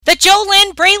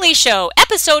JoLynn Braley Show,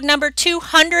 episode number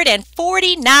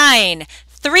 249.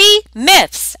 3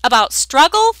 myths about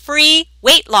struggle-free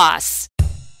weight loss.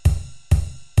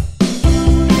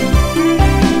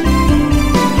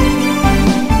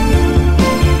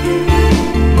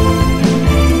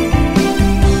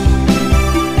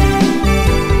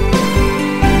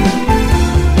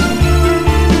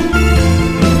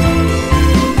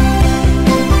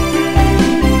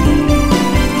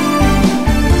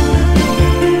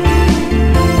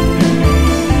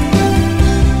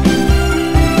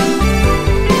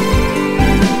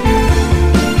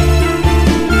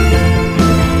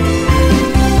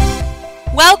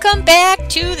 Welcome back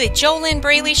to the JoLynn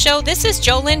Braley Show. This is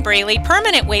JoLynn Braley,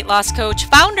 permanent weight loss coach,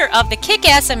 founder of the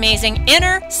kick-ass amazing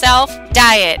Inner Self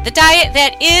Diet. The diet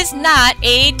that is not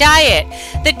a diet.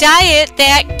 The diet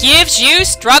that gives you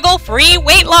struggle-free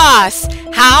weight loss.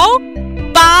 How?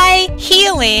 By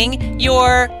healing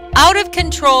your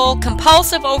out-of-control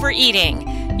compulsive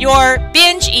overeating, your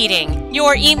binge eating,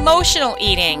 your emotional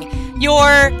eating,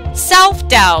 your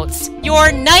self-doubts,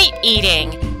 your night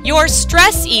eating, your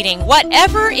stress eating,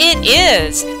 whatever it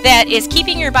is that is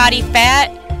keeping your body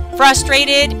fat,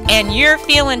 frustrated, and you're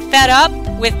feeling fed up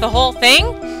with the whole thing,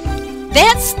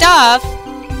 that stuff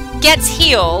gets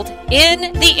healed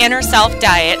in the Inner Self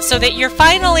Diet so that you're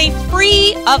finally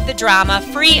free of the drama,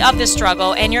 free of the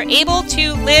struggle, and you're able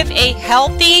to live a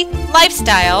healthy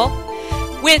lifestyle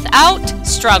without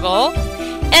struggle.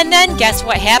 And then guess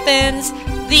what happens?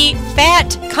 The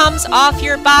fat comes off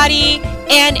your body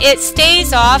and it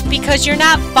stays off because you're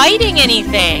not fighting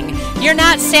anything. You're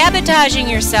not sabotaging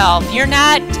yourself. You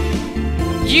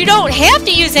don't have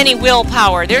to use any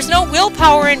willpower. There's no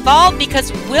willpower involved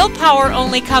because willpower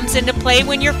only comes into play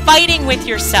when you're fighting with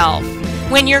yourself.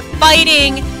 When you're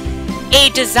fighting a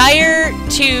desire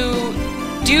to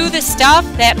do the stuff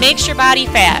that makes your body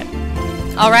fat.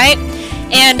 All right?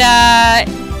 And,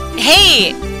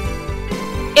 hey,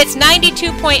 it's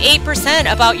 92.8%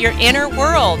 about your inner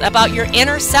world, about your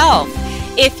inner self.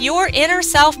 If your inner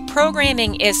self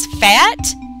programming is fat,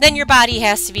 then your body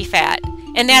has to be fat.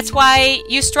 And that's why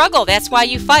you struggle. That's why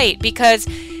you fight, because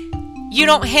you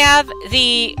don't have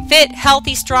the fit,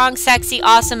 healthy, strong, sexy,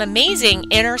 awesome, amazing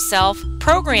inner self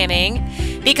programming.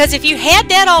 Because if you had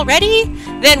that already,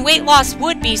 then weight loss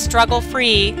would be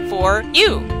struggle-free for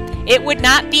you. It would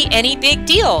not be any big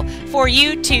deal for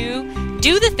you to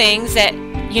do the things that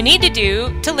you need to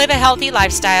do to live a healthy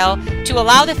lifestyle, to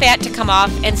allow the fat to come off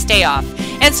and stay off.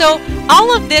 And so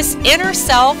all of this inner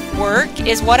self work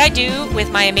is what I do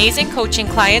with my amazing coaching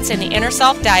clients in the Inner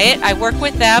Self Diet. I work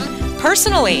with them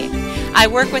personally. I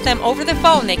work with them over the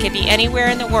phone. They could be anywhere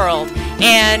in the world.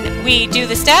 And we do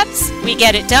the steps, we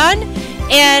get it done,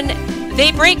 and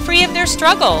they break free of their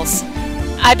struggles.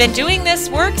 I've been doing this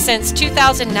work since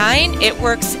 2009. It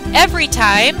works every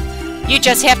time. You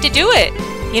just have to do it.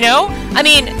 You know, I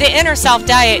mean, the Inner Self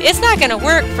Diet is not going to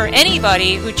work for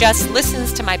anybody who just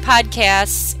listens to my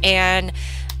podcasts and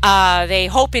they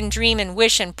hope and dream and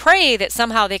wish and pray that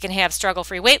somehow they can have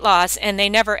struggle-free weight loss, and they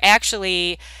never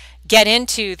actually get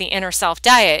into the Inner Self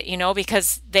Diet, you know,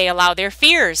 because they allow their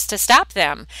fears to stop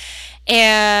them.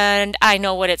 And I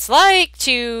know what it's like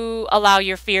to allow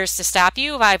your fears to stop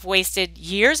you. I've wasted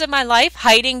years of my life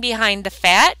hiding behind the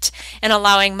fat and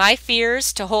allowing my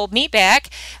fears to hold me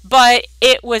back. But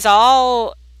it was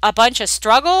all a bunch of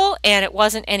struggle and it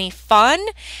wasn't any fun.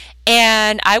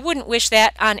 And I wouldn't wish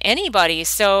that on anybody.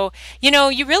 So, you know,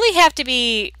 you really have to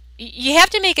make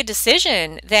a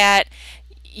decision that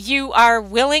you are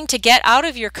willing to get out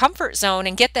of your comfort zone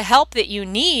and get the help that you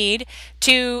need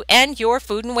to end your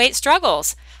food and weight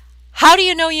struggles. How do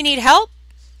you know you need help?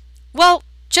 Well,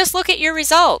 just look at your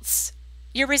results.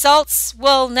 Your results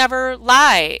will never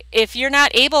lie. If you're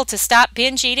not able to stop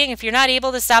binge eating, if you're not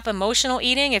able to stop emotional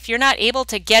eating, if you're not able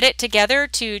to get it together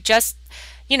to just,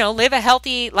 you know, live a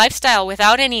healthy lifestyle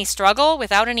without any struggle,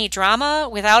 without any drama,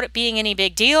 without it being any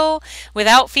big deal,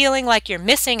 without feeling like you're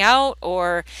missing out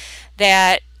or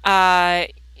that,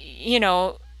 you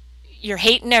know, you're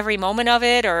hating every moment of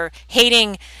it or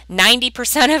hating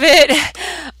 90% of it,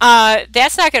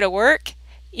 that's not going to work,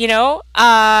 you know.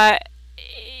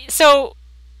 So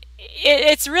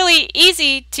it's really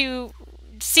easy to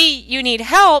see you need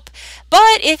help,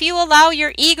 but if you allow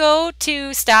your ego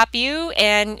to stop you,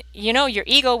 and you know your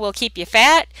ego will keep you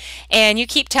fat, and you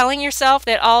keep telling yourself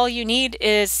that all you need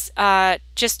is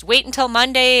just wait until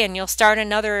Monday and you'll start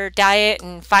another diet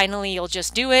and finally you'll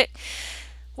just do it.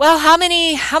 Well, how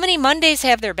many Mondays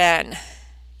have there been?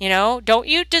 You know, don't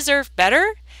you deserve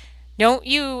better? Don't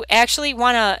you actually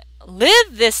want to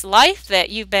live this life that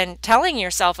you've been telling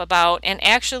yourself about and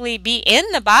actually be in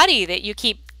the body that you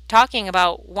keep talking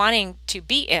about wanting to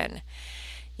be in.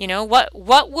 You know,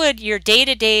 what would your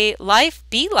day-to-day life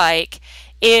be like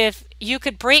if you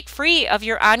could break free of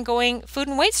your ongoing food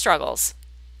and weight struggles?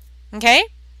 Okay?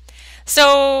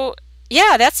 So,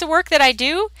 yeah, that's the work that I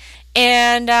do.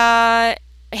 And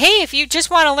hey, if you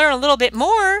just want to learn a little bit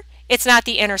more, it's not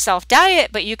the Inner Self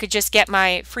Diet, but you could just get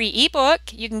my free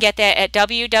ebook. You can get that at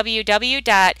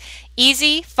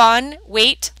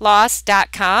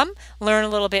www.easyfunweightloss.com. Learn a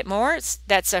little bit more.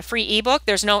 That's a free ebook.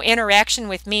 There's no interaction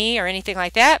with me or anything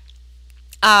like that.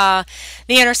 The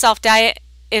Inner Self Diet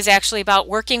is actually about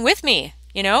working with me,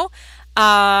 you know,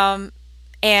 and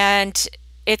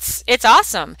it's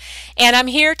awesome. And I'm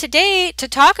here today to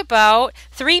talk about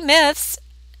 3 myths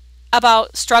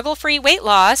about struggle-free weight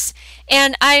loss.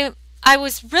 And I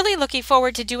was really looking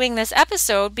forward to doing this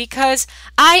episode because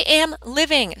I am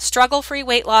living struggle-free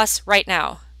weight loss right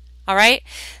now. All right.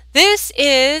 This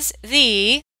is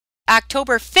the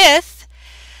October 5th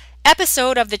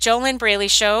episode of the JoLynn Braley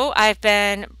Show. I've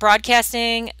been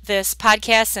broadcasting this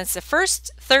podcast since the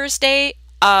first Thursday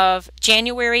of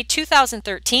January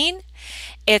 2013.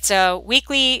 It's a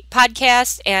weekly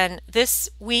podcast, and this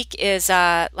week is,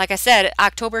 like I said,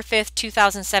 October 5th,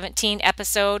 2017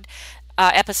 episode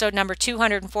number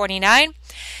 249.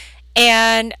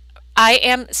 And I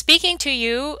am speaking to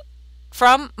you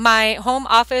from my home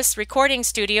office recording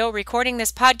studio, recording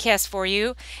this podcast for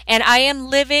you, and I am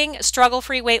living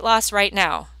struggle-free weight loss right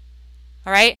now.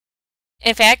 All right?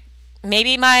 In fact,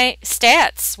 maybe my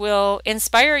stats will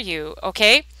inspire you,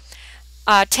 okay?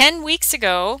 10 weeks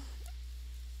ago,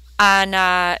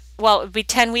 it would be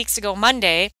 10 weeks ago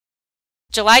Monday,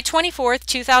 July 24th,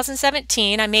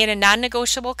 2017, I made a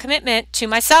non-negotiable commitment to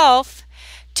myself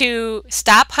to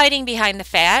stop hiding behind the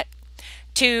fat,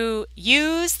 to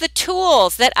use the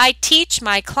tools that I teach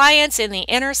my clients in the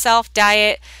Inner Self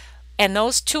Diet, and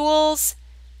those tools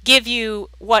give you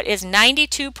what is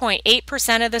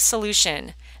 92.8% of the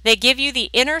solution. They give you the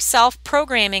inner self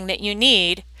programming that you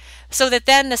need, so that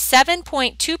then the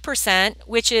 7.2%,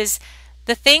 which is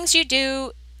the things you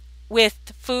do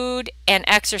with food and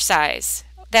exercise,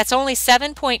 that's only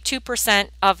 7.2%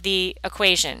 of the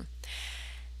equation.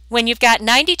 When you've got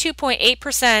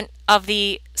 92.8% of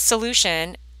the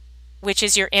solution, which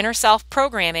is your inner self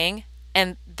programming,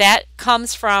 and that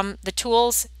comes from the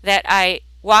tools that I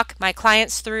walk my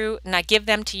clients through and I give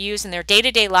them to use in their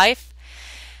day-to-day life,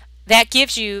 that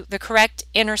gives you the correct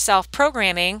inner self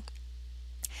programming.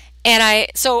 And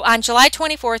so on July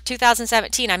 24th,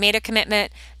 2017, I made a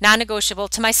commitment, non-negotiable,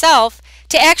 to myself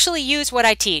to actually use what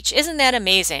I teach. Isn't that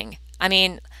amazing? I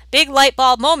mean, big light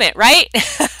bulb moment, right?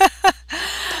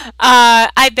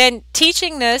 I've been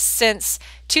teaching this since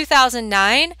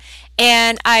 2009,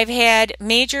 and I've had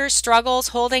major struggles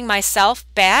holding myself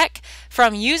back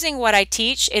from using what I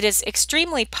teach. It is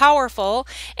extremely powerful,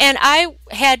 and I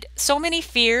had so many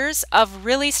fears of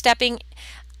really stepping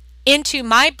into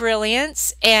my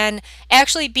brilliance and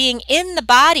actually being in the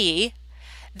body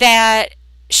that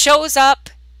shows up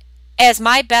as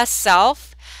my best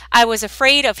self. I was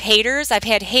afraid of haters. I've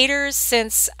had haters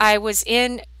since I was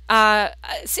in,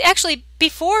 actually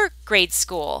before grade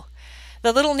school.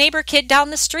 The little neighbor kid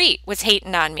down the street was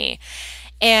hating on me.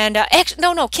 And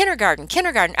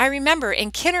kindergarten. I remember in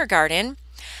kindergarten,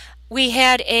 we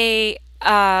had a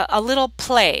little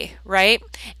play, right?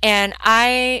 And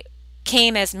I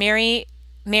came as Mary.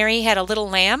 Mary had a little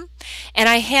lamb, and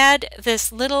I had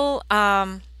this little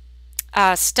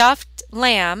stuffed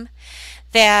lamb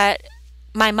that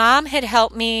my mom had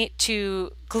helped me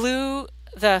to glue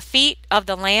the feet of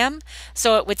the lamb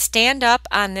so it would stand up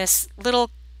on this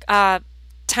little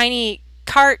tiny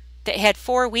cart that had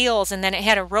 4 wheels, and then it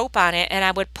had a rope on it, and I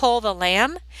would pull the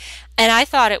lamb. And I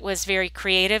thought it was very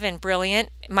creative and brilliant.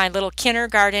 My little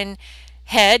kindergarten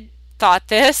head thought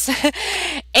this.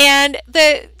 And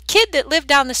the kid that lived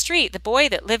down the street, the boy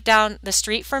that lived down the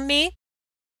street from me,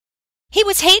 he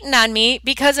was hating on me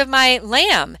because of my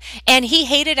lamb. And he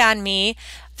hated on me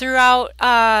throughout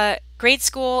grade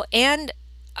school and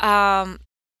high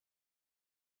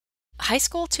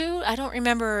school too. I don't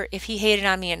remember if he hated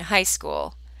on me in high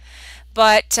school.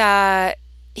 But so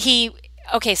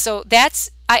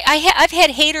that's, I've had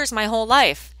haters my whole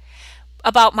life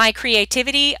about my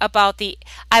creativity,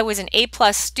 I was an A+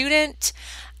 student.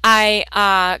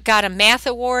 I got a math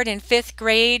award in 5th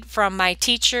grade from my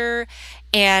teacher,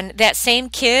 and that same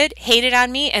kid hated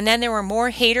on me, and then there were more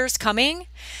haters coming.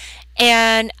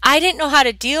 And I didn't know how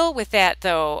to deal with that,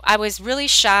 though. I was really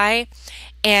shy,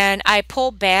 and I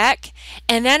pulled back,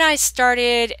 and then I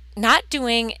started not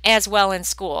doing as well in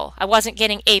school. I wasn't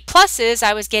getting A+,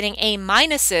 I was getting A-,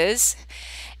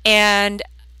 and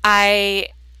I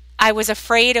I was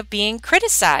afraid of being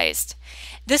criticized.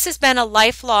 This has been a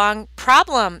lifelong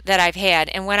problem that I've had.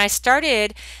 And when I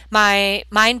started my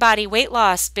mind body weight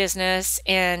loss business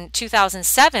in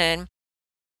 2007,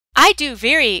 I do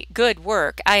very good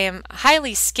work. I am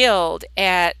highly skilled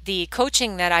at the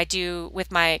coaching that I do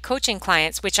with my coaching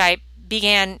clients, which I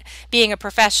began being a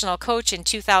professional coach in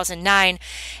 2009.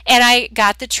 And I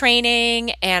got the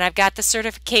training and I've got the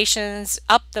certifications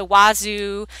up the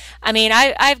wazoo. I mean,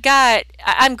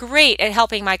 I'm great at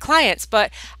helping my clients, but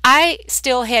I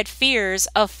still had fears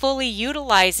of fully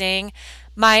utilizing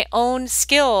my own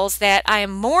skills that I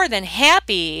am more than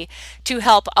happy to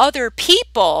help other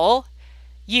people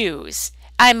use.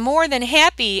 I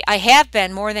have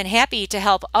been more than happy to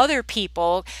help other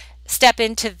people step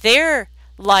into their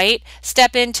light,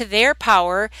 step into their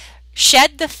power,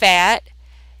 shed the fat,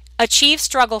 achieve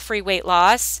struggle-free weight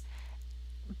loss,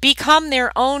 become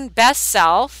their own best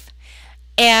self.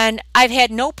 And I've had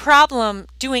no problem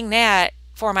doing that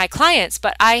for my clients,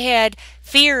 but I had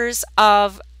fears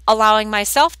of allowing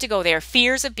myself to go there,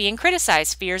 fears of being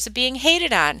criticized, fears of being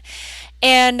hated on.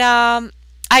 And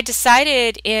I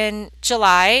decided in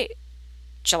July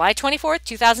 24th,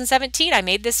 2017, I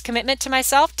made this commitment to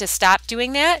myself to stop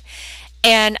doing that.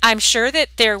 And I'm sure that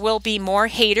there will be more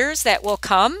haters that will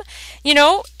come. You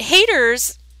know,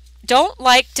 haters don't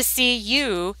like to see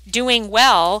you doing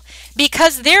well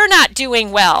because they're not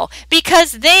doing well,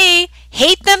 because they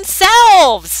hate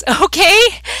themselves, okay?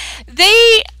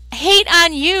 They hate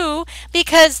on you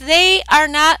because they are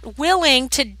not willing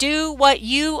to do what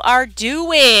you are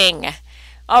doing.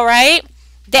 All right?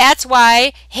 That's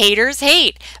why haters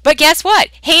hate. But guess what?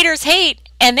 Haters hate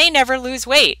and they never lose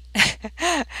weight.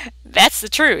 That's the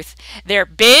truth. They're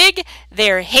big,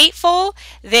 they're hateful,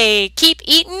 they keep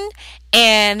eating,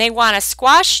 and they want to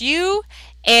squash you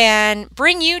and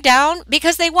bring you down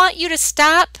because they want you to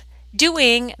stop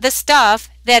doing the stuff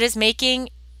that is making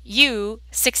you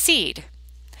succeed.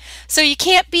 So you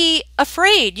can't be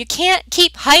afraid. You can't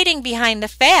keep hiding behind the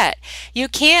fat. You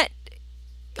can't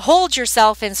hold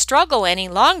yourself in struggle any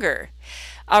longer.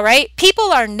 All right?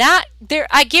 People are not there.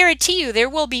 I guarantee you there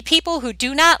will be people who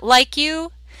do not like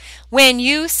you when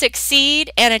you succeed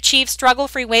and achieve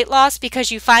struggle-free weight loss because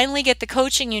you finally get the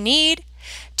coaching you need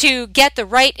to get the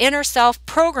right inner self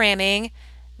programming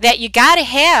that you got to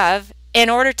have in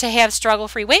order to have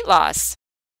struggle-free weight loss.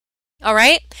 All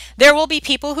right? There will be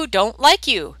people who don't like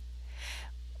you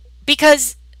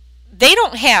because they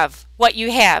don't have what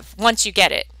you have once you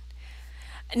get it.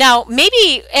 Now,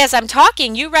 maybe as I'm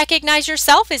talking, you recognize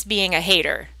yourself as being a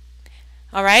hater.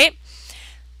 All right?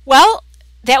 Well,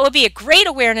 that would be a great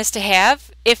awareness to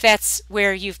have if that's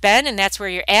where you've been and that's where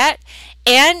you're at.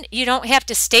 And you don't have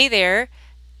to stay there.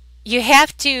 You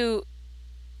have to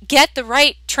get the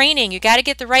right training. You got to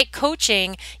get the right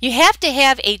coaching. You have to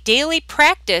have a daily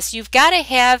practice. You've got to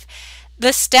have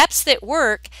the steps that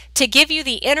work to give you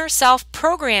the inner self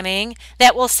programming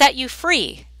that will set you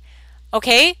free.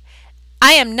 Okay?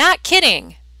 I am not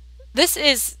kidding. This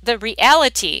is the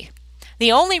reality.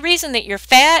 The only reason that you're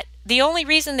fat, the only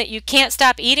reason that you can't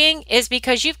stop eating is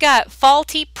because you've got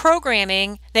faulty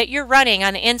programming that you're running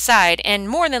on the inside, and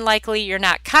more than likely you're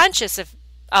not conscious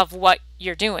of what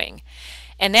you're doing.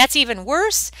 And that's even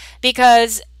worse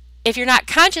because if you're not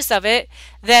conscious of it,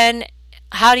 then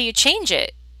how do you change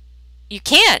it? You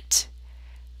can't.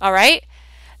 All right?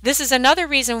 This is another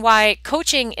reason why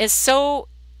coaching is so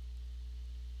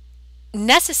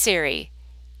necessary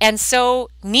and so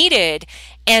needed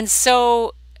and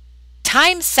so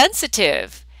time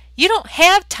sensitive. You don't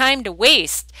have time to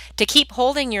waste to keep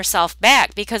holding yourself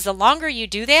back because the longer you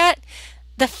do that,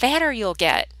 the fatter you'll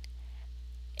get.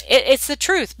 It's the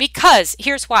truth because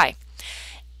here's why.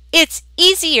 It's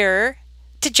easier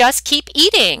to just keep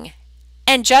eating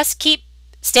and just keep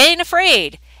staying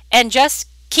afraid and just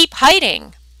keep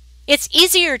hiding. It's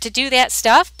easier to do that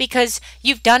stuff because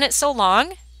you've done it so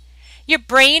long. Your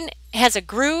brain has a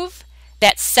groove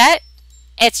that's set.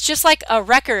 It's just like a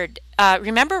record.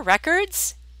 Remember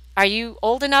records? Are you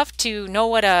old enough to know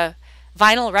what a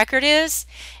vinyl record is?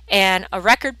 And a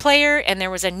record player, and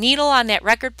there was a needle on that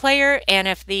record player, and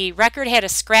if the record had a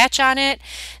scratch on it,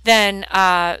 then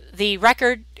the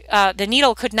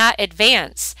needle could not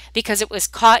advance because it was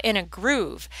caught in a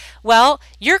groove. Well,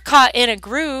 you're caught in a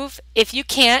groove if you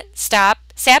can't stop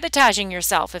sabotaging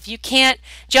yourself, if you can't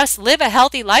just live a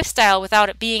healthy lifestyle without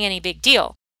it being any big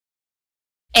deal.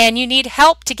 And you need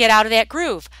help to get out of that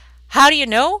groove. How do you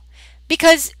know?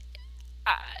 Because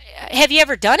have you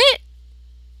ever done it?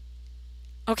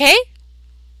 Okay?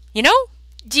 You know?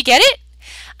 Do you get it?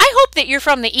 I hope that you're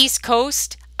from the East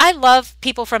Coast. I love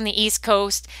people from the East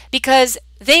Coast because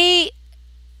they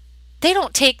they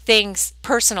don't take things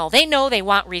personal. They know they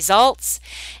want results,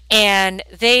 and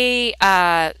they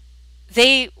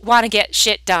want to get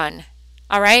shit done.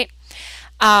 All right.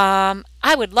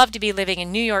 I would love to be living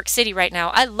in New York City right now.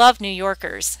 I love New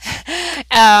Yorkers.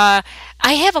 I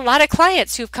have a lot of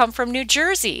clients who've come from New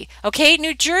Jersey. Okay,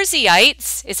 New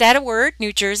Jerseyites, is that a word?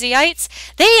 New Jerseyites?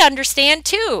 They understand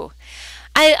too.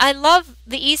 I love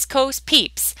the East Coast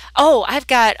peeps. Oh, I've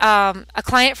got a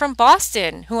client from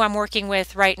Boston who I'm working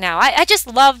with right now. I just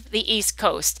love the East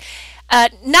Coast.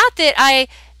 Not that I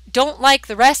don't like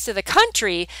the rest of the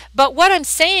country, but what I'm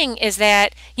saying is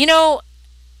that,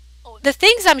 the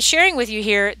things I'm sharing with you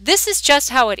here, this is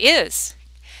just how it is.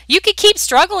 You could keep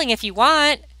struggling if you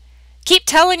want. Keep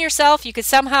telling yourself you could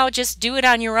somehow just do it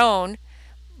on your own.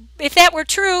 If that were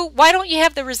true, why don't you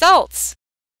have the results?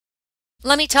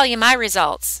 Let me tell you my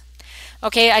results.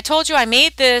 Okay, I told you I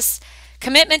made this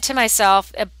commitment to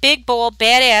myself, a big, bold,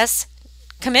 badass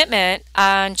commitment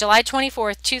on July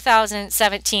 24th,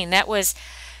 2017. That was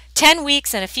 10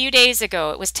 weeks and a few days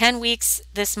ago. It was 10 weeks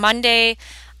this Monday.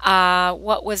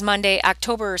 What was Monday?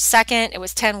 October 2nd. It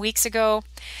was 10 weeks ago.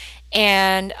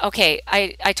 And okay,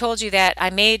 I told you that I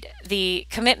made the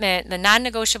commitment, the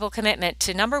non-negotiable commitment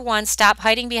to number one, stop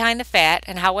hiding behind the fat.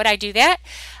 And how would I do that?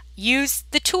 Use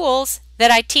the tools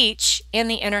that I teach in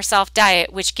the Inner Self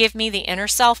Diet, which give me the inner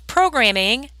self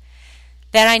programming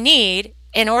that I need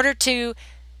in order to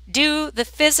do the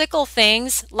physical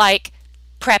things like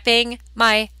prepping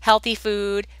my healthy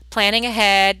food, planning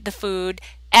ahead the food,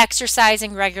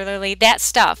 exercising regularly, that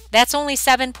stuff. That's only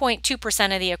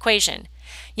 7.2% of the equation.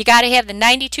 You got to have the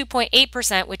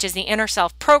 92.8%, which is the inner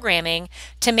self programming,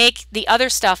 to make the other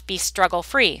stuff be struggle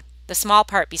free, the small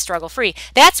part be struggle free.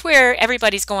 That's where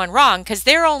everybody's going wrong, because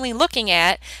they're only looking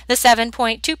at the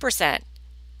 7.2%.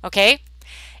 Okay?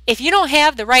 If you don't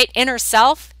have the right inner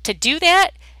self to do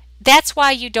that, that's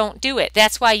why you don't do it.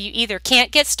 That's why you either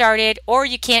can't get started, or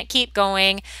you can't keep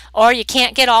going, or you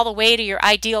can't get all the way to your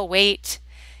ideal weight,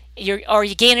 or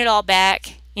you gain it all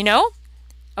back,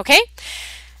 Okay?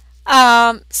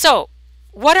 So,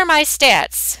 what are my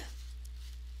stats?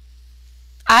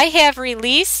 I have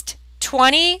released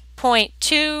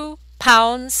 20.2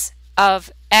 pounds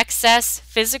of excess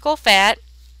physical fat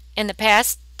in the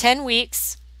past 10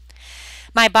 weeks.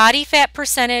 My body fat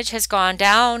percentage has gone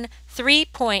down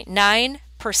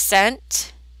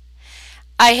 3.9%.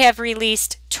 I have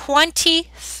released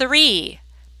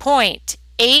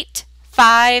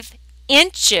 23.85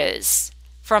 inches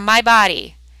from my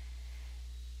body.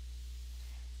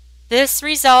 This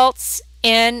results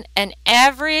in an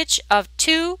average of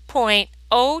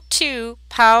 2.02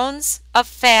 pounds of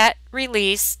fat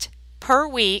released per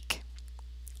week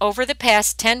over the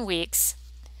past 10 weeks.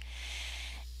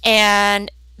 And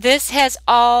this has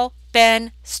all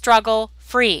been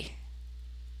struggle-free.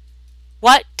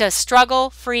 What does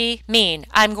struggle-free mean?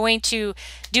 I'm going to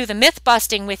do the myth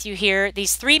busting with you here,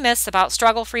 these 3 myths about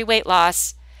struggle-free weight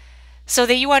loss, so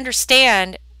that you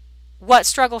understand what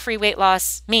struggle-free weight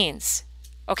loss means.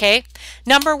 Okay?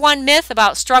 Number 1 myth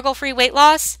about struggle-free weight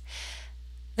loss.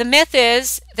 The myth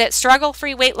is that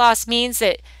struggle-free weight loss means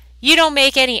that you don't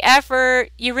make any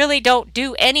effort, you really don't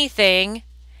do anything.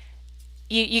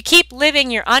 You keep living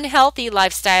your unhealthy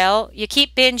lifestyle, you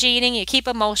keep binge eating, you keep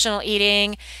emotional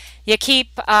eating, you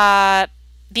keep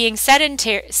being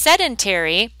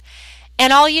sedentary,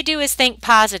 and all you do is think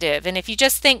positive. And if you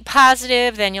just think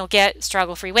positive, then you'll get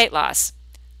struggle-free weight loss.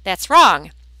 That's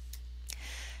wrong.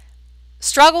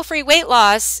 Struggle-free weight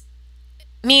loss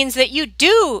means that you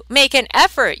do make an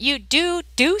effort. You do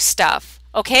stuff,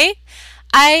 okay?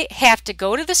 I have to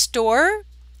go to the store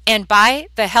and buy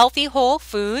the healthy whole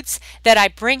foods that I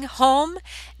bring home,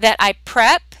 that I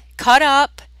prep, cut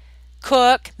up,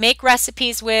 cook, make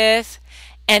recipes with,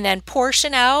 and then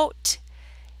portion out,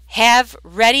 have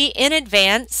ready in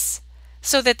advance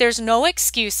so that there's no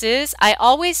excuses. I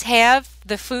always have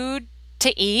the food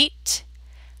to eat.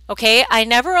 Okay, I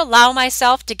never allow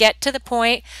myself to get to the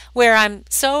point where I'm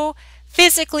so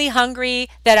physically hungry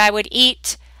that I would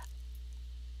eat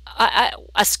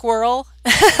a squirrel,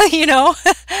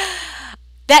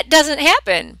 That doesn't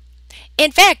happen.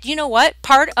 In fact, you know what?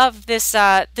 Part of this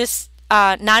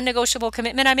non-negotiable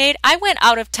commitment I made, I went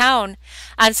out of town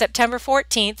on September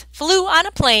 14th, flew on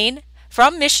a plane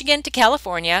from Michigan to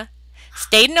California,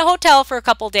 stayed in a hotel for a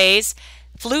couple days,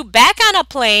 flew back on a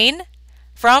plane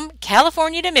from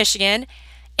California to Michigan,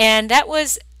 and that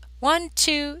was 1,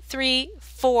 2, 3,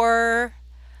 4,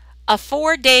 a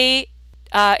 4-day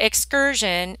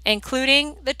excursion,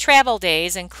 including the travel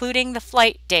days, including the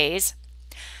flight days.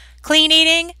 Clean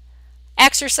eating,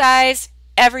 exercise,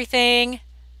 everything,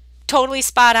 totally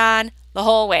spot on the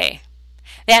whole way.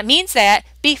 That means that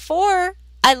before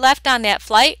I left on that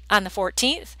flight on the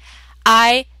 14th,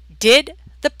 I did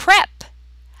the prep.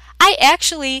 I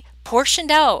actually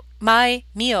portioned out my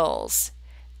meals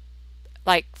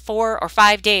like 4 or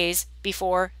 5 days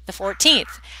before the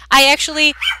 14th. I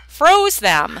actually froze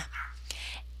them.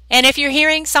 And if you're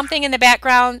hearing something in the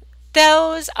background,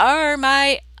 those are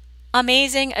my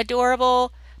amazing,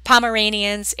 adorable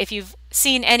Pomeranians. If you've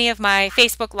seen any of my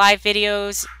Facebook Live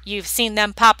videos, you've seen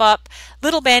them pop up.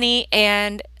 Little Benny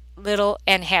and Little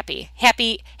and Happy.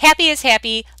 Happy is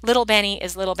Happy. Little Benny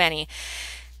is Little Benny.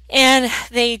 And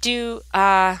they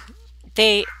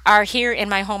are here in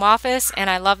my home office, and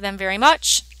I love them very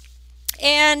much.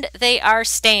 And they are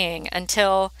staying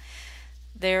until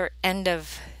their end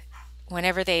of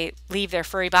whenever they leave their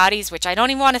furry bodies, which I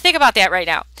don't even want to think about that right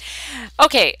now.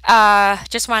 Okay,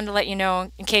 just wanted to let you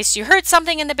know in case you heard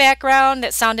something in the background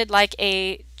that sounded like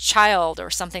a child or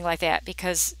something like that,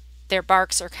 because their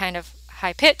barks are kind of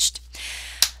high-pitched.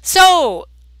 So,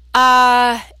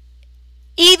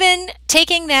 even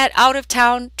taking that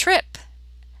out-of-town trip,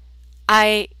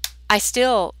 I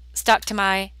still stuck to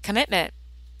my commitment.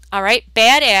 All right,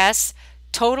 badass,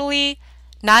 totally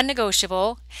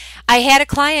non-negotiable. I had a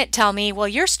client tell me, well,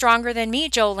 you're stronger than me,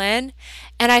 JoLynn.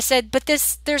 And I said, but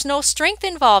there's no strength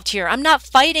involved here. I'm not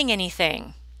fighting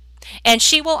anything. And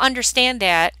she will understand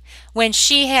that when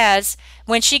she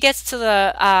gets to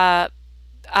the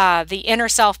inner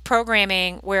self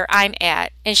programming where I'm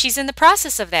at. And she's in the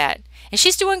process of that. And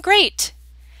she's doing great.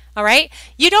 All right.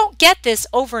 You don't get this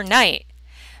overnight.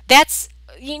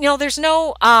 There's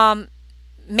no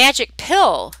magic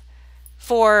pill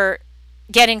for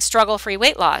getting struggle-free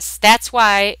weight loss. That's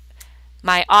why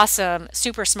my awesome,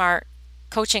 super smart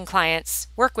coaching clients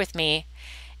work with me,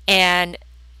 and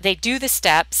they do the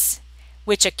steps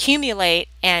which accumulate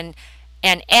and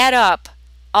add up.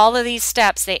 All of these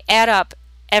steps, they add up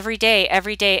every day,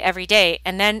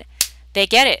 and then they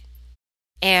get it.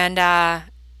 And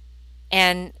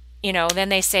then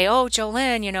they say, "Oh,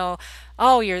 JoLynn,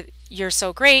 oh, you're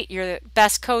so great. You're the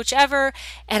best coach ever."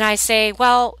 And I say,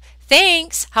 "Well,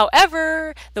 thanks.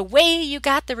 However, the way you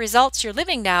got the results you're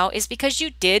living now is because you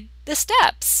did the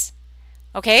steps."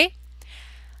 Okay?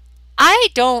 I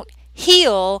don't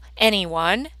heal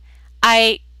anyone.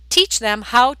 I teach them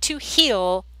how to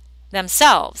heal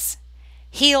themselves,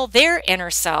 heal their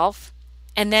inner self,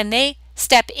 and then they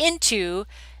step into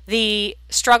the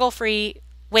struggle-free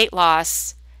weight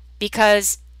loss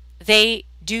because they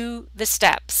do the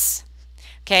steps.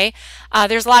 Okay,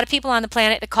 there's a lot of people on the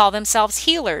planet that call themselves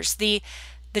healers. The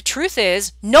truth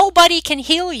is, nobody can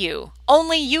heal you.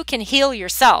 Only you can heal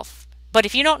yourself. But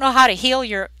if you don't know how to heal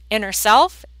your inner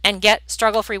self and get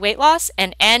struggle-free weight loss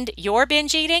and end your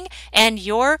binge eating and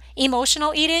your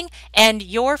emotional eating and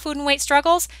your food and weight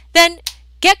struggles, then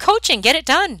get coaching, get it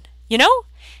done. Do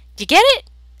you get it?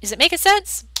 Does it make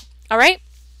sense? All right.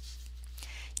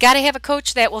 Got to have a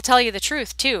coach that will tell you the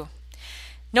truth too.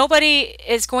 Nobody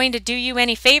is going to do you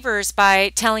any favors by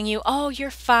telling you, "Oh, you're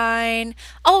fine.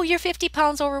 Oh, you're 50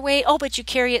 pounds overweight. Oh, but you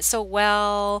carry it so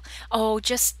well. Oh,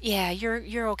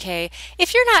 you're okay."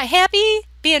 If you're not happy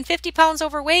being 50 pounds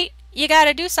overweight, you got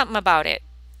to do something about it.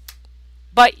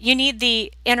 But you need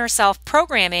the inner self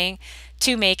programming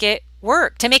to make it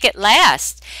work, to make it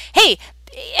last. Hey,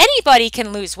 anybody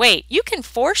can lose weight. You can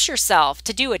force yourself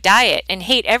to do a diet and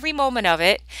hate every moment of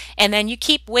it, and then you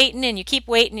keep waiting and you keep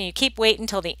waiting and you keep waiting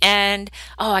till the end.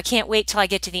 Oh, I can't wait till I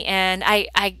get to the end.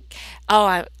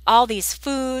 All these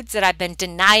foods that I've been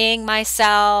denying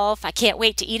myself, I can't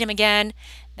wait to eat them again.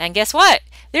 And guess what?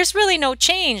 There's really no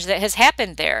change that has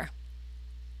happened there.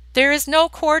 There is no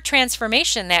core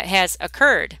transformation that has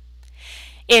occurred.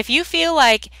 If you feel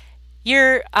like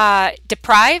you're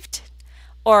deprived,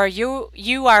 or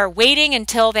you are waiting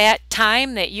until that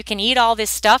time that you can eat all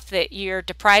this stuff that you're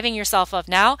depriving yourself of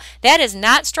now, that is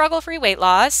not struggle-free weight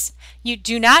loss. You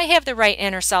do not have the right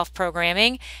inner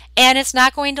self-programming, and it's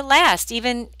not going to last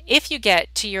even if you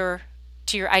get to your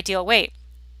ideal weight.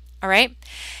 All right?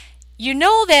 You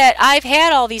know that I've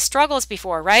had all these struggles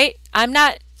before, right? I'm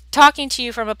not talking to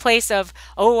you from a place of,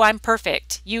 "Oh, I'm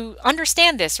perfect." You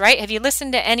understand this, right? Have you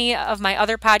listened to any of my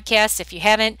other podcasts? If you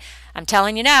haven't, I'm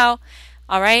telling you now.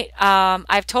 All right.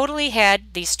 I've totally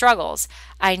had these struggles.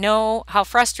 I know how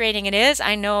frustrating it is.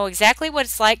 I know exactly what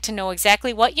it's like to know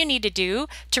exactly what you need to do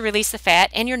to release the fat,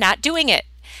 and you're not doing it.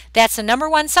 That's the number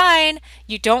one sign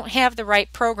you don't have the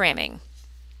right programming.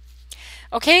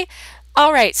 Okay.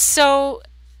 All right. So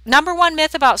number one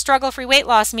myth about struggle-free weight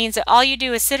loss means that all you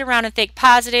do is sit around and think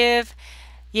positive.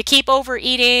 You keep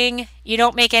overeating. You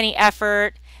don't make any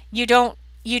effort. You don't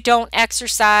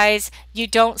exercise, you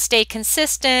don't stay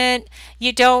consistent,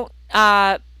 you don't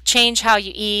change how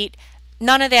you eat.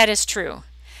 None of that is true.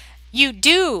 You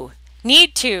do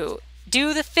need to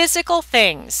do the physical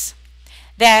things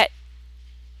that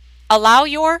allow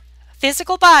your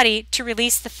physical body to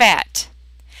release the fat.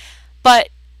 But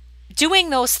doing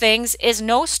those things is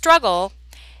no struggle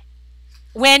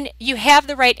when you have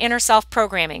the right inner self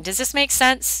programming. Does this make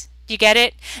sense? Do you get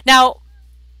it? Now,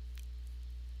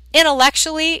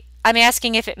 intellectually, I'm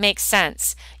asking if it makes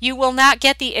sense. You will not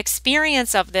get the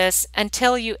experience of this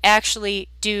until you actually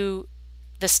do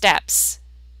the steps.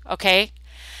 Okay?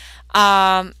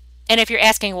 And if you're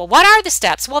asking, well, what are the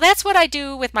steps? Well, that's what I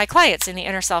do with my clients in the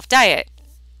Inner Self Diet.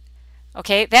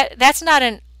 Okay? That's not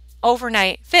an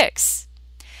overnight fix.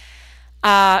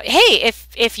 Hey,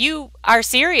 if you are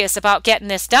serious about getting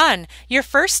this done, your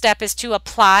first step is to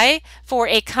apply for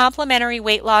a complimentary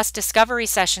weight loss discovery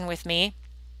session with me.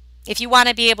 If you want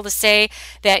to be able to say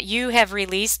that you have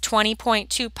released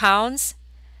 20.2 pounds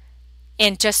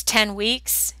in just 10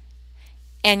 weeks,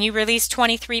 and you released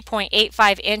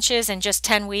 23.85 inches in just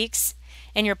 10 weeks,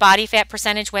 and your body fat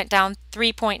percentage went down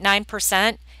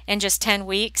 3.9% in just 10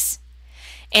 weeks,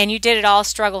 and you did it all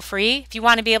struggle-free, if you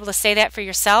want to be able to say that for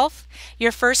yourself,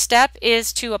 your first step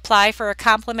is to apply for a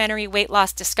complimentary weight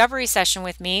loss discovery session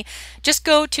with me. Just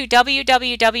go to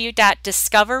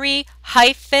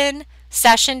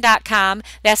www.discovery-session.com.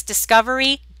 That's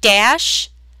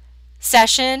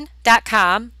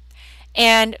discovery-session.com.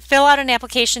 And fill out an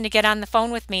application to get on the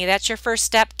phone with me. That's your first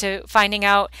step to finding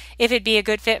out if it'd be a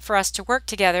good fit for us to work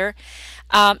together.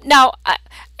 Now,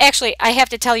 actually, I have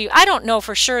to tell you, I don't know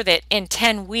for sure that in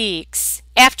 10 weeks,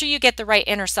 after you get the right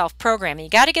inner self programming, you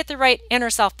got to get the right inner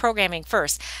self programming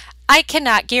first. I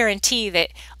cannot guarantee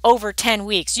that over 10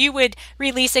 weeks you would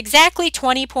release exactly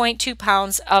 20.2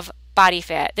 pounds of body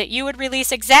fat, that you would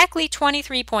release exactly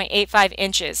 23.85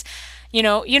 inches. You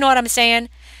know what I'm saying?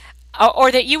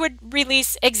 Or that you would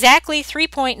release exactly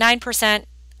 3.9%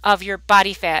 of your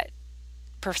body fat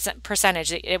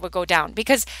percentage. It would go down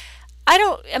because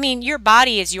your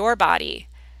body is your body,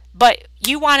 but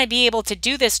you want to be able to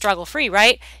do this struggle free,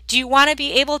 right? Do you want to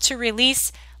be able to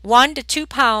release 1 to 2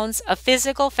 pounds of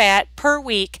physical fat per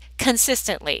week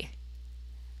consistently?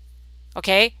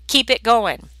 Okay, keep it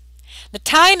going. The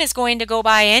time is going to go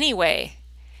by anyway.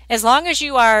 As long as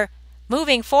you are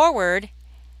moving forward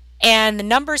and the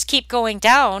numbers keep going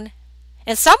down,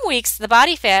 and some weeks the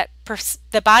body fat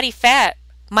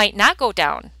might not go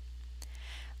down.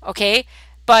 Okay,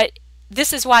 but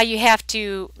this is why you have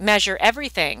to measure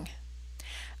everything.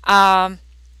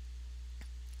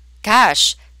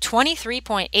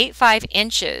 23.85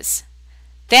 inches.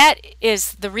 That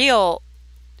is the real.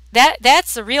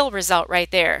 That's the real result right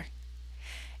there.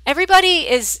 Everybody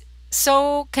is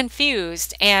so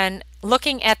confused and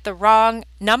looking at the wrong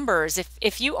numbers.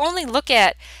 If you only look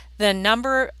at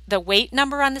the weight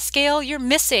number on the scale, you're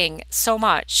missing so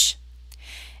much.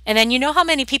 And then you know how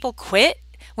many people quit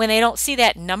when they don't see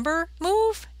that number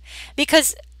move?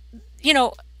 Because,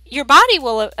 your body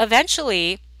will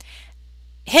eventually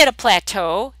hit a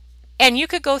plateau, and you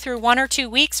could go through 1 or 2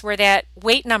 weeks where that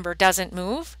weight number doesn't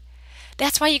move.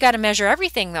 That's why you got to measure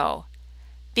everything, though.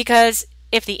 Because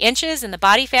if the inches and the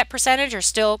body fat percentage are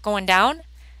still going down,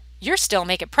 you're still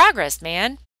making progress,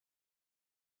 man.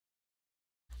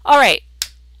 All right,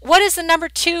 what is the number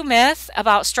 2 myth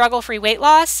about struggle-free weight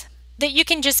loss? That you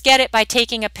can just get it by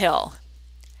taking a pill.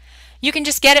 You can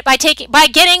just get it by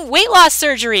getting weight loss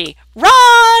surgery.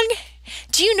 Wrong!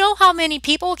 Do you know how many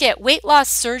people get weight loss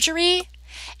surgery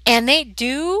and they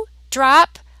do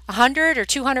drop 100 or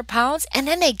 200 pounds and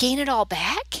then they gain it all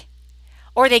back?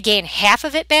 Or they gain half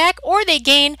of it back, or they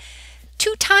gain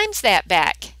 2 times that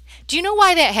back. Do you know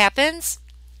why that happens?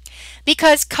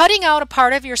 Because cutting out a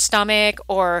part of your stomach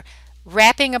or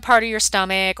wrapping a part of your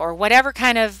stomach or whatever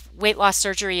kind of weight loss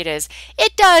surgery it is,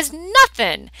 it does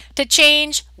nothing to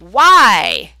change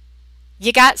why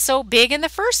you got so big in the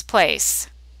first place.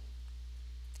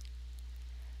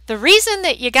 The reason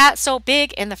that you got so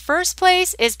big in the first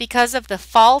place is because of the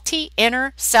faulty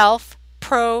inner self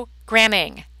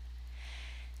programming.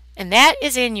 And that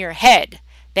is in your head.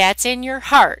 That's in your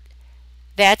heart.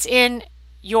 That's in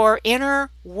your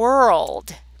inner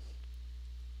world.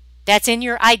 That's in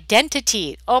your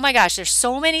identity. Oh my gosh, there's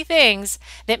so many things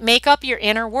that make up your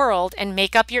inner world and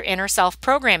make up your inner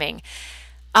self-programming.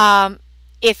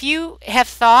 If you have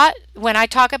thought, when I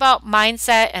talk about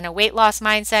mindset and a weight loss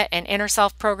mindset and inner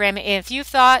self-programming, if you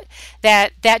thought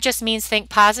that just means think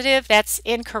positive, that's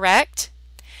incorrect.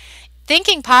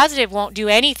 Thinking positive won't do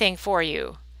anything for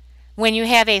you when you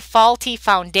have a faulty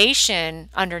foundation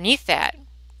underneath that.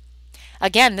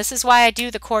 Again, this is why I do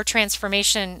the core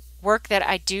transformation work that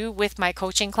I do with my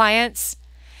coaching clients.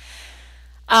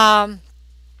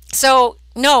 So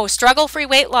no, struggle-free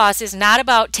weight loss is not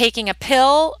about taking a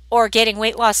pill or getting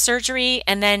weight loss surgery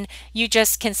and then you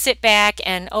just can sit back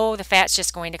and, oh, the fat's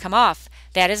just going to come off.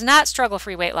 That is not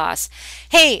struggle-free weight loss.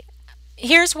 Hey,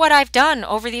 here's what I've done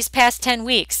over these past 10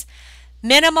 weeks.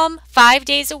 Minimum 5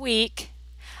 days a week,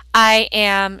 I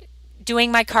am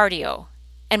doing my cardio.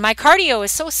 And my cardio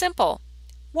is so simple.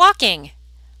 Walking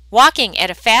at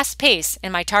a fast pace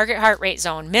in my target heart rate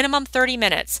zone, minimum 30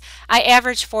 minutes. I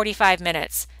average 45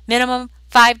 minutes, minimum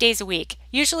 5 days a week,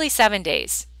 usually 7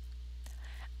 days.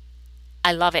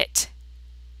 I love it.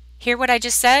 Hear what I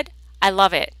just said? I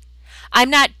love it. I'm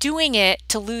not doing it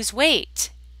to lose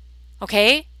weight.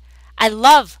 Okay? I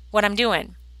love what I'm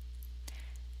doing.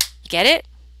 You get it?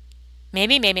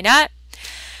 Maybe, maybe not.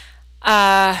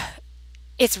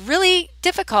 It's really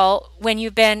difficult when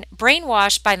you've been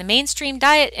brainwashed by the mainstream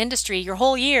diet industry your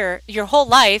whole life,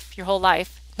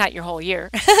 not your whole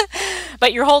year,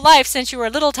 but your whole life since you were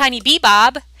a little tiny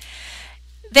bebob,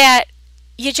 that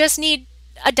you just need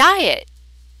a diet.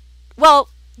 Well,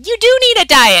 you do need a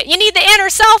diet. You need the inner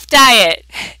self diet.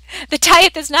 The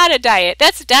diet that's not a diet.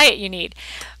 That's the diet you need.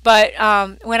 But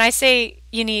when I say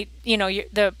you need,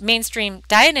 the mainstream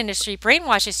diet industry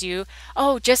brainwashes you,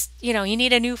 oh, just, you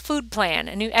need a new food plan,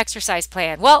 a new exercise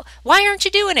plan. Well, why aren't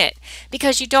you doing it?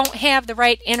 Because you don't have the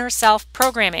right inner self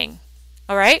programming.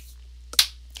 All right?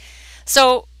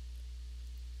 So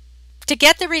to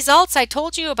get the results I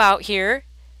told you about here,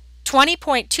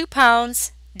 20.2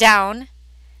 pounds down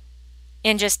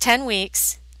in just 10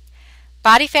 weeks,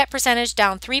 body fat percentage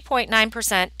down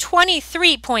 3.9%,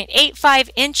 23.85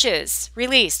 inches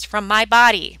released from my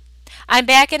body. I'm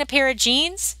back in a pair of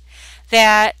jeans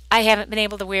that I haven't been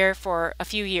able to wear for a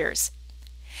few years.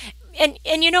 And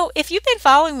if you've been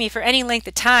following me for any length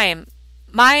of time,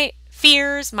 my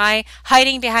fears, my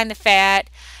hiding behind the fat,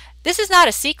 this is not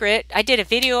a secret. I did a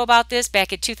video about this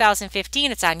back in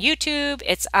 2015. It's on YouTube.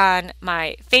 It's on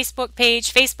my Facebook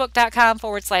page,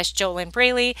 facebook.com/JoLynn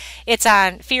Braley. It's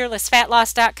on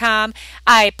fearlessfatloss.com.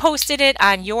 I posted it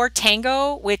on Your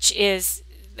Tango, which is,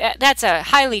 that's a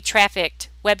highly trafficked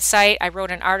website. I wrote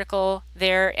an article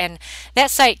there, and that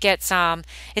site gets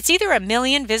it's either 1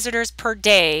 million visitors per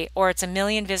day or it's 1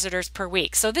 million visitors per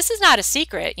week. So this is not a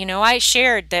secret. I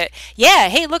shared that, yeah,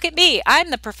 hey, look at me,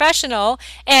 I'm the professional,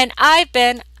 and I've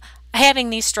been having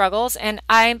these struggles and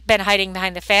I've been hiding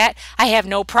behind the fat. I have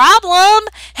no problem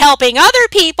helping other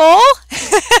people.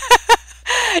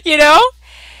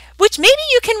 Which maybe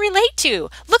you can relate to.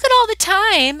 Look at all the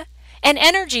time and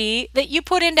energy that you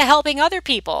put into helping other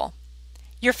people.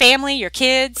 Your family, your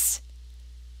kids,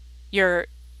 where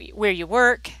you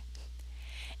work,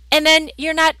 and then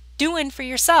you're not doing for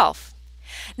yourself.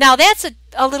 Now that's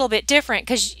a little bit different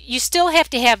because you still have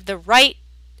to have the right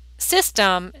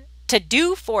system to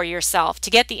do for yourself to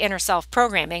get the inner self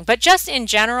programming. But just in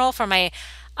general, from a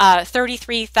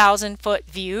 33,000 foot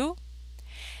view,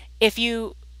 if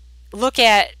you look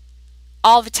at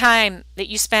all the time that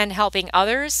you spend helping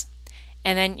others,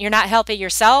 and then you're not helping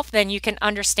yourself, then you can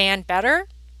understand better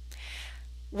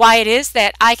why it is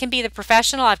that I can be the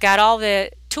professional. I've got all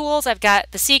the tools, I've got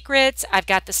the secrets, I've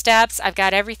got the steps, I've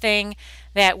got everything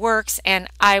that works, and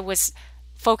I was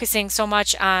focusing so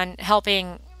much on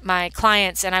helping my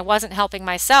clients and I wasn't helping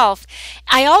myself.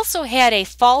 I also had a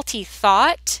faulty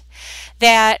thought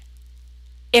that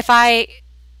if I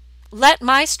let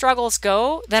my struggles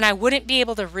go, then I wouldn't be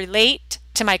able to relate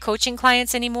to my coaching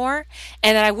clients anymore,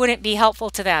 and that I wouldn't be helpful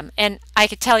to them. And I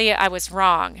could tell you I was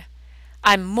wrong.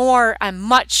 I'm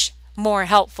much more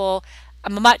helpful.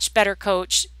 I'm a much better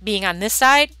coach being on this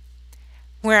side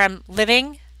where I'm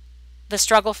living the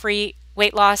struggle-free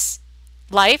weight loss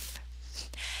life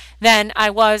than I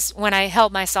was when I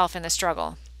held myself in the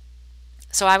struggle.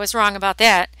 So I was wrong about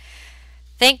that.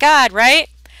 Thank God, right?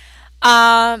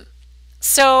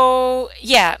 So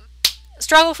yeah,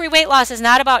 struggle-free weight loss is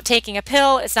not about taking a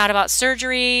pill. It's not about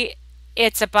surgery.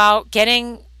 It's about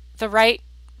getting the right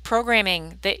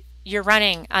programming that you're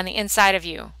running on the inside of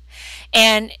you.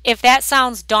 And if that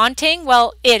sounds daunting,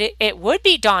 well, it would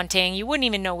be daunting. You wouldn't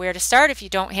even know where to start if you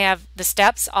don't have the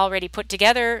steps already put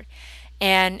together.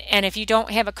 And if you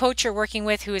don't have a coach you're working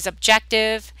with who is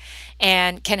objective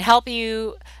and can help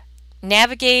you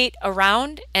navigate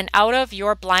around and out of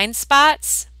your blind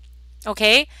spots,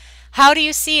 okay? How do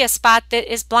you see a spot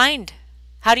that is blind?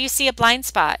 How do you see a blind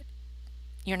spot?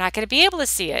 You're not going to be able to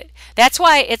see it. That's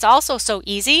why it's also so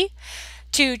easy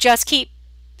to just keep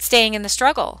staying in the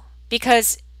struggle,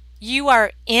 because you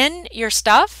are in your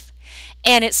stuff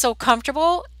and it's so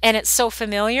comfortable and it's so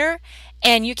familiar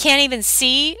and you can't even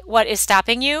see what is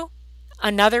stopping you.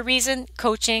 Another reason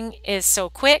coaching is so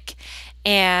quick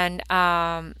and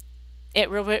it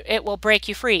will break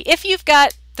you free if you've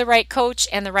got the right coach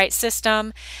and the right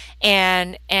system,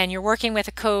 and you're working with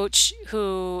a coach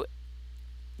who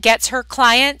gets her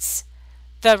clients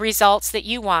the results that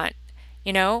you want.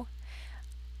 You know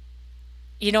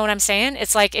what I'm saying?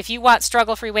 It's like, if you want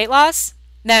struggle-free weight loss,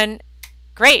 then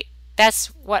great, that's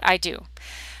what I do.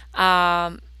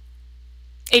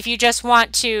 If you just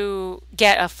want to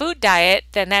get a food diet,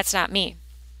 then that's not me.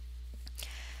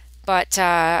 But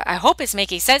I hope it's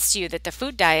making sense to you that the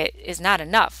food diet is not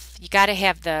enough. You got to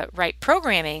have the right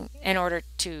programming in order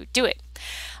to do it.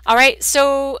 All right,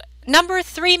 so number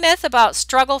 3 myth about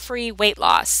struggle-free weight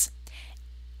loss.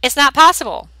 It's not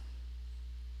possible.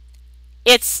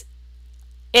 It's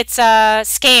a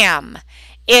scam.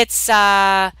 It's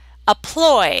a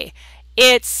ploy.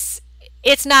 It's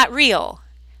not real.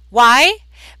 Why?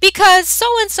 Because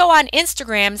so-and-so on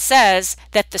Instagram says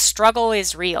that the struggle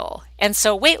is real, and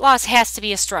so weight loss has to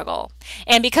be a struggle.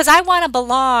 And because I want to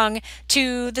belong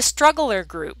to the struggler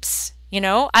groups,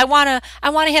 I want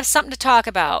to have something to talk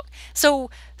about. So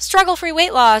struggle-free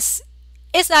weight loss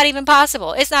is not even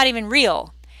possible. It's not even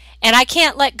real. And I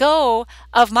can't let go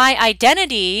of my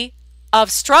identity of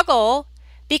struggle,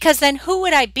 because then who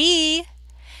would I be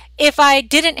if I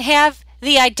didn't have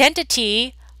the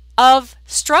identity of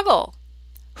struggle?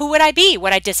 Who would I be?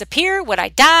 Would I disappear? Would I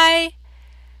die?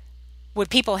 Would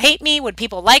people hate me? Would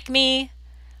people like me?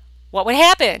 What would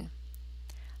happen?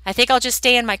 I think I'll just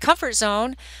stay in my comfort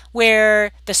zone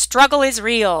where the struggle is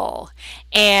real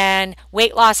and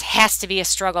weight loss has to be a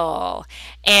struggle.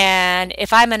 And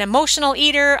if I'm an emotional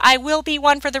eater, I will be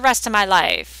one for the rest of my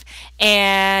life.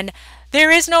 And there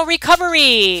is no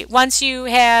recovery once you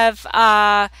have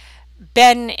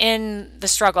been in the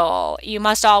struggle. You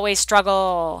must always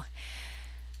struggle.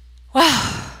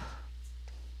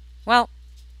 Well,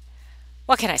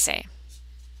 what can I say?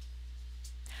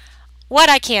 What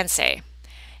I can say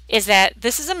is that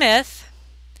this is a myth.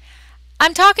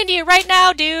 I'm talking to you right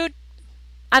now, dude.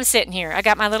 I'm sitting here. I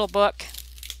got my little book,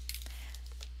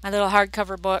 my little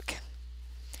hardcover book.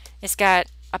 It's got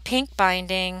a pink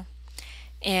binding,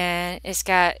 and it's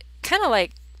got kind of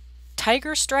like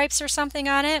tiger stripes or something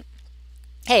on it.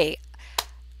 Hey,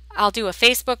 I'll do a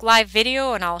Facebook Live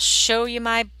video and I'll show you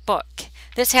my book.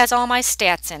 This has all my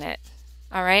stats in it.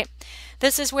 All right?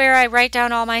 This is where I write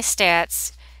down all my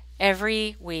stats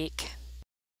every week.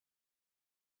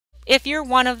 If you're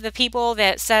one of the people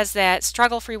that says that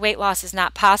struggle-free weight loss is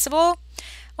not possible,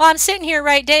 well, I'm sitting here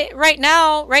right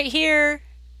now,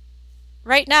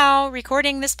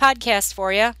 recording this podcast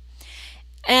for you,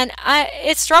 and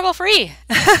it's struggle-free.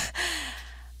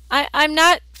 I'm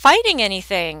not fighting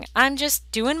anything. I'm just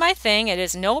doing my thing. It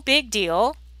is no big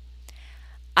deal.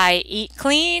 I eat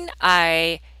clean.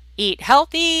 I eat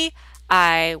healthy.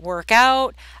 I work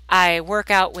out. I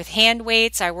work out with hand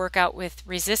weights. I work out with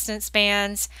resistance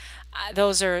bands.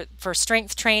 Those are for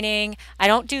strength training. I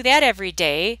don't do that every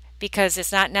day because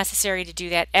it's not necessary to do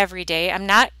that every day. I'm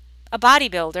not a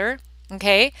bodybuilder,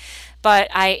 okay? But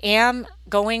I am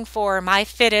going for my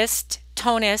fittest,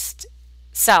 tonest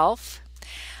self.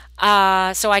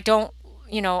 So I don't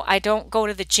go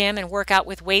to the gym and work out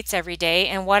with weights every day.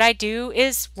 And what I do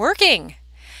is working.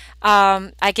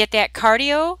 I get that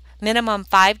cardio minimum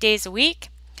 5 days a week.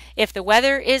 If the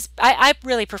weather is, I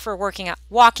really prefer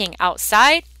walking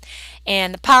outside,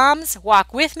 and the Poms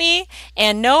walk with me.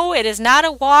 And no, it is not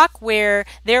a walk where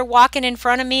they're walking in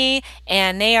front of me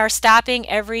and they are stopping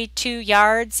every 2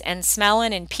 yards and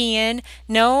smelling and peeing.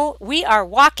 No, we are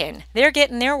walking. They're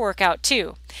getting their workout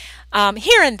too.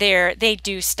 Here and there, they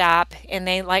do stop and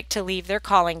they like to leave their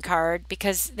calling card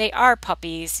because they are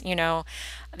puppies,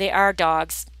 they are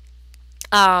dogs.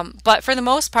 But for the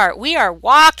most part, we are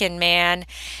walking, man.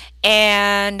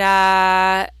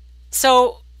 And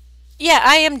so, yeah,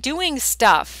 I am doing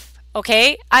stuff,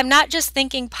 okay? I'm not just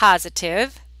thinking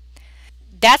positive.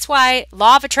 That's why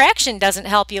law of attraction doesn't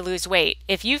help you lose weight.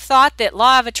 If you thought that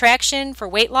law of attraction for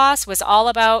weight loss was all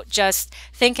about just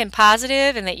thinking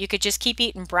positive and that you could just keep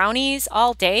eating brownies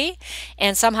all day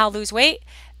and somehow lose weight,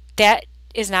 that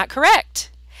is not correct.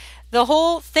 The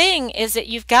whole thing is that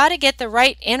you've got to get the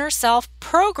right inner self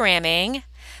programming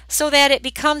so that it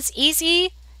becomes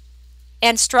easy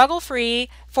and struggle-free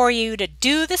for you to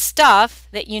do the stuff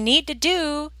that you need to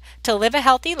do to live a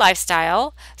healthy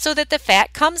lifestyle so that the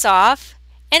fat comes off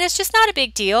and it's just not a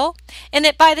big deal, and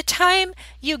that by the time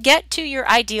you get to your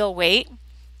ideal weight,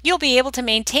 you'll be able to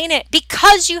maintain it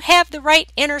because you have the right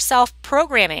inner self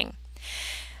programming.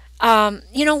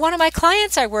 One of my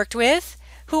clients I worked with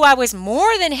who I was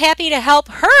more than happy to help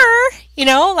her.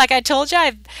 Like I told you,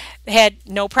 I've had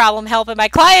no problem helping my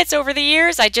clients over the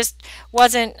years. I just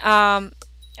wasn't,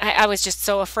 I was just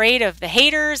so afraid of the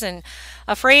haters and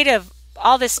afraid of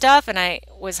all this stuff, and I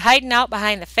was hiding out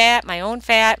behind the fat, my own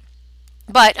fat.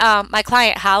 But my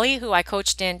client Holly, who I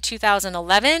coached in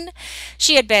 2011,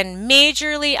 she had been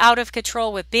majorly out of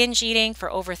control with binge eating for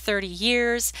over 30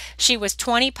 years. She was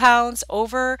 20 pounds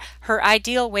over her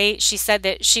ideal weight. She said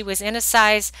that she was in a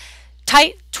size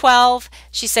tight 12.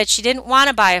 She said she didn't want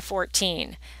to buy a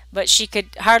 14, but she could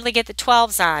hardly get the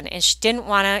 12s on, and she didn't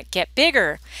want to get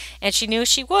bigger. And she knew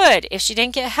she would if she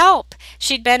didn't get help.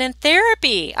 She'd been in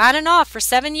therapy on and off for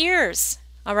 7 years.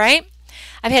 All right?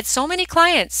 I've had so many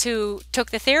clients who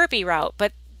took the therapy route,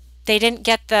 but they didn't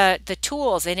get the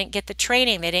tools, they didn't get the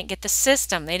training, they didn't get the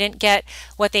system, they didn't get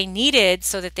what they needed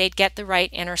so that they'd get the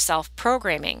right inner self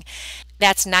programming.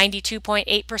 That's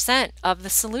 92.8% of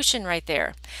the solution right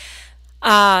there.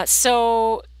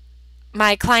 So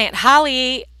my client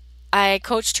Holly, I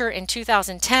coached her in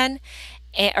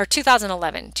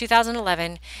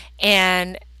 2011,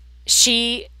 and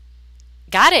she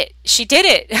got it. She did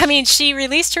it. I mean, she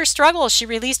released her struggles. She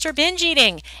released her binge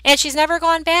eating, and she's never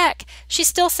gone back. She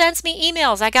still sends me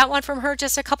emails. I got one from her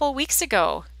just a couple of weeks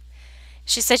ago.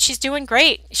 She said she's doing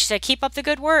great. She said, keep up the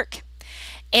good work.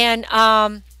 And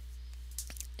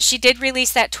she did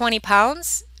release that 20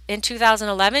 pounds in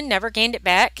 2011, never gained it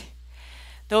back.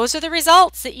 Those are the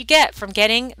results that you get from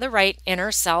getting the right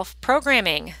inner self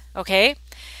programming, okay?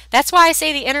 That's why I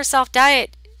say the inner self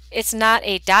diet, it's not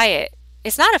a diet.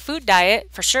 It's not a food diet,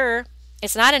 for sure.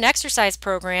 It's not an exercise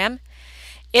program.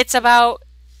 It's about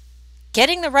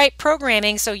getting the right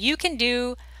programming so you can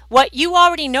do what you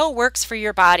already know works for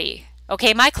your body.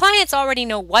 Okay, my clients already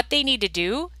know what they need to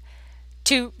do.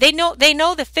 They know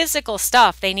the physical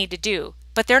stuff they need to do,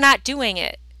 but they're not doing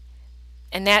it.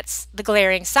 And that's the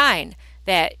glaring sign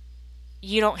that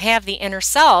you don't have the inner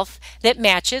self that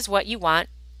matches what you want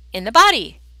in the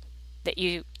body that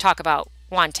you talk about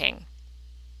wanting.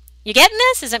 You getting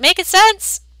this? Is it making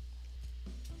sense?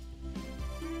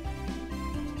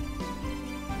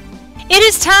 It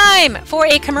is time for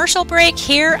a commercial break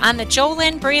here on the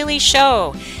JoLynn Braley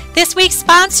Show. This week's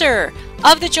sponsor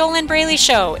of the JoLynn Braley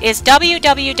Show is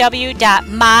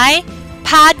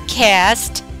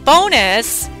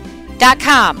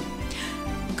www.mypodcastbonus.com.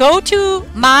 Go to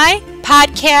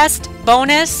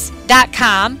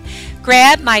mypodcastbonus.com.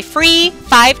 Grab my free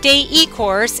 5-day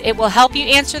e-course. It will help you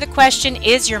answer the question,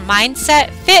 is your mindset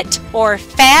fit or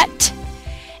fat?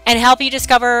 And help you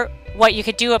discover what you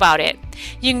could do about it.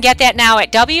 You can get that now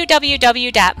at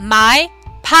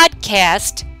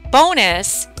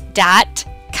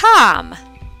www.mypodcastbonus.com.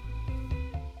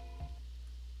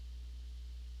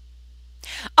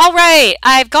 All right,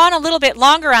 I've gone a little bit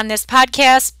longer on this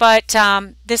podcast, but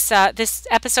this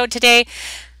episode today,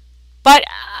 but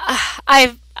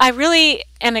I really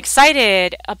am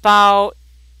excited about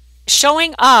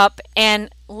showing up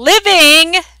and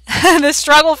living the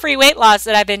struggle-free weight loss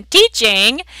that I've been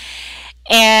teaching,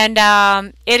 and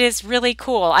it is really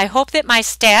cool. I hope that my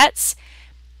stats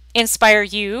inspire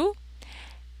you,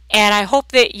 and I hope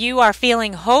that you are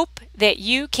feeling hope that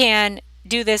you can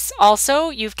do this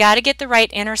also. You've got to get the right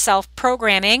inner self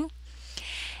programming,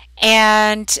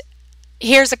 and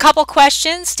here's a couple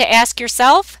questions to ask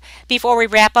yourself before we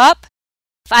wrap up.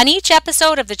 On each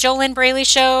episode of the JoLynn Braley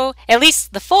Show, at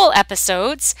least the full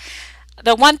episodes,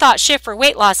 the One Thought Shift for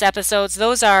weight loss episodes,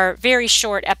 those are very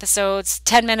short episodes,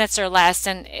 10 minutes or less,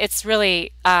 and it's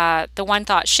really, the One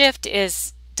Thought Shift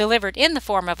is delivered in the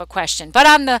form of a question. But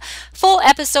on the full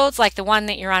episodes, like the one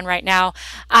that you're on right now,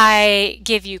 I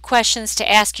give you questions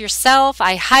to ask yourself.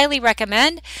 I highly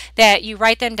recommend that you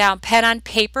write them down pen on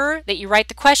paper, that you write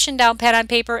the question down pen on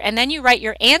paper, and then you write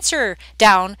your answer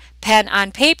down pen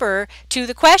on paper to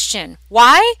the question.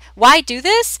 Why? Why do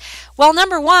this? Well,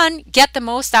 number one, get the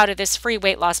most out of this free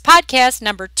weight loss podcast.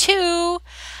 Number two,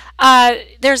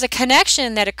 there's a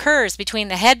connection that occurs between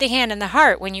the head, the hand, and the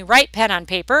heart when you write pen on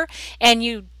paper, and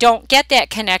you don't get that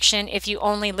connection if you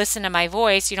only listen to my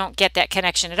voice. You don't get that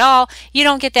connection at all. You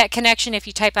don't get that connection if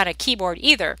you type on a keyboard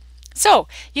either. So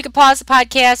you can pause the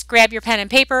podcast, grab your pen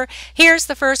and paper. Here's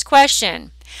the first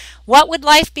question. What would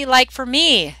life be like for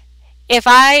me if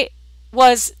I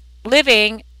was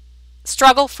living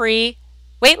struggle-free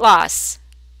weight loss?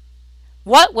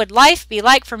 What would life be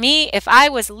like for me if I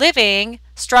was living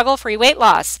struggle-free weight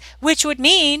loss? Which would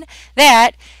mean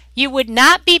that you would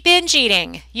not be binge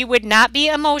eating. You would not be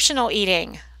emotional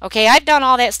eating. Okay, I've done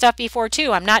all that stuff before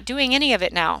too. I'm not doing any of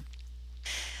it now.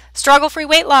 Struggle-free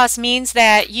weight loss means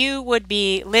that you would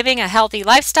be living a healthy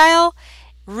lifestyle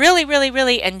really, really,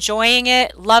 really enjoying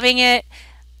it, loving it,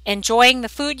 enjoying the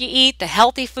food you eat, the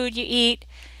healthy food you eat.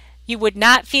 You would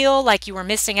not feel like you were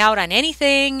missing out on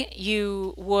anything.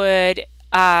 You would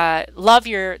love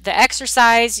the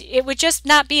exercise. It would just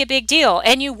not be a big deal.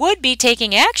 And you would be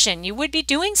taking action. You would be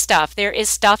doing stuff. There is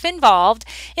stuff involved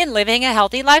in living a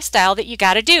healthy lifestyle that you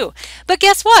got to do. But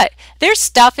guess what? There's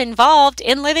stuff involved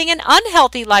in living an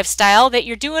unhealthy lifestyle that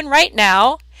you're doing right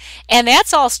now. And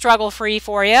that's all struggle-free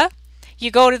for you. You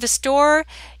go to the store,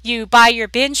 you buy your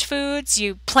binge foods,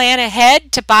 you plan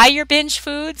ahead to buy your binge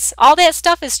foods. All that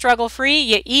stuff is struggle-free.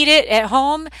 You eat it at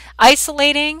home,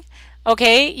 isolating.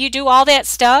 Okay, you do all that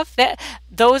stuff.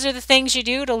 Those are the things you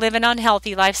do to live an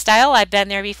unhealthy lifestyle. I've been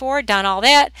there before, done all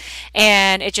that,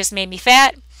 and it just made me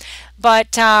fat,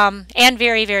 but and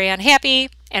very, very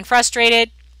unhappy and frustrated.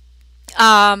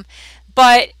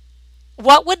 But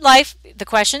what would life, the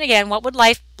question again, what would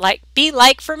life be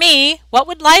like for me? What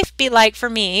would life be like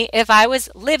for me if I was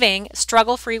living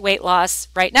struggle-free weight loss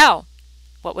right now?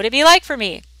 What would it be like for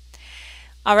me?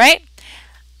 All right.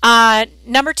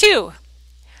 Number 2,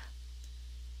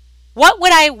 what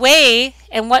would I weigh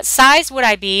and what size would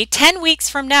I be 10 weeks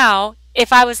from now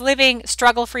if I was living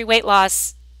struggle-free weight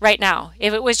loss right now?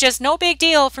 If it was just no big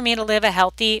deal for me to live a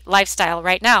healthy lifestyle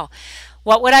right now.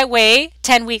 What would I weigh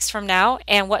 10 weeks from now,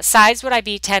 and what size would I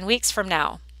be 10 weeks from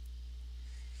now?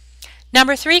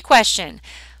 Number 3 question,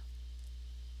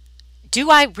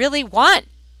 do I really want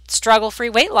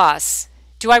struggle-free weight loss?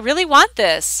 Do I really want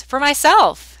this for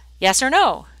myself? Yes or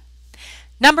no?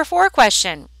 Number 4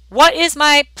 question, what is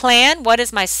my plan? What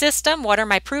is my system? What are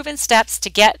my proven steps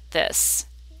to get this?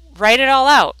 Write it all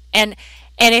out. And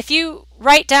if you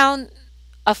write down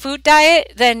a food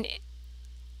diet, then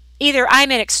either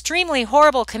I'm an extremely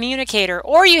horrible communicator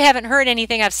or you haven't heard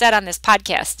anything I've said on this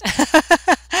podcast.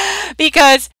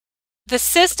 Because the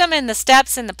system and the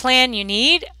steps and the plan you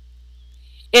need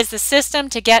is the system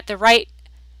to get the right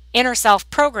inner self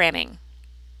programming.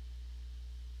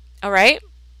 All right?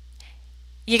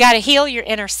 You got to heal your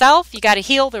inner self. You got to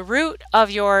heal the root of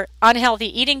your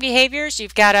unhealthy eating behaviors.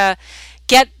 You've got to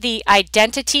get the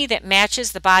identity that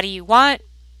matches the body you want.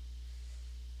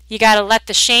 You got to let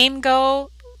the shame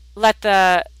go. Let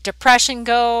the depression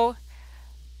go,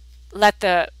 let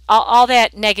all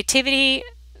that negativity,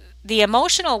 the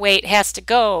emotional weight has to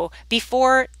go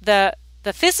before the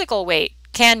physical weight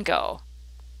can go.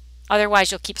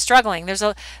 Otherwise, you'll keep struggling. There's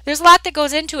a lot that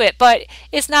goes into it, but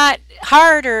it's not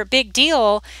hard or a big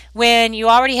deal when you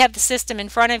already have the system in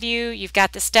front of you. You've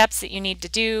got the steps that you need to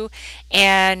do,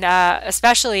 and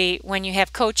especially when you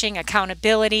have coaching,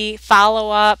 accountability,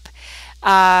 follow-up,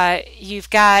 you've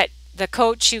got the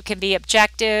coach who can be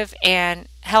objective and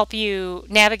help you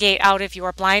navigate out of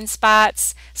your blind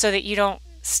spots so that you don't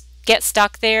get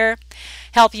stuck there,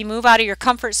 help you move out of your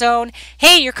comfort zone.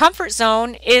 Hey, your comfort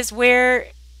zone is where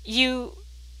you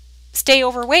stay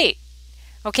overweight.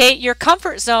 Okay, your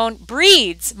comfort zone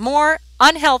breeds more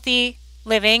unhealthy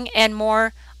living and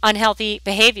more unhealthy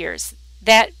behaviors.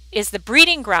 That is the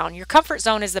breeding ground. Your comfort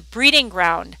zone is the breeding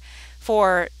ground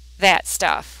for that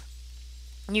stuff.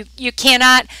 You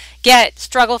cannot get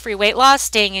struggle-free weight loss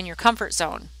staying in your comfort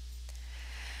zone.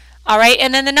 All right,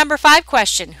 and then the number 5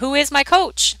 question, who is my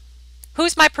coach?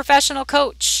 Who's my professional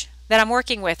coach that I'm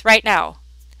working with right now?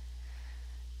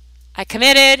 I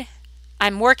committed,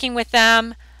 I'm working with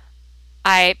them,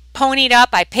 I ponied up,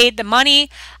 I paid the money,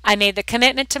 I made the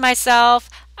commitment to myself,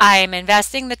 I'm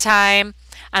investing the time,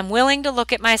 I'm willing to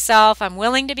look at myself, I'm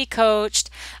willing to be coached,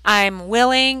 I'm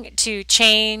willing to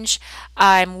change,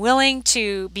 I'm willing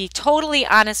to be totally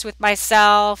honest with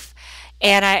myself,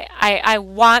 and I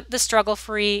want the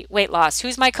struggle-free weight loss.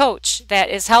 Who's my coach that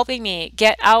is helping me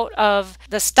get out of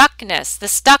the stuckness, the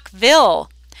Stuckville?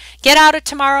 Get out of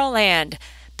Tomorrowland.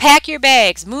 Pack your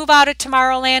bags. Move out of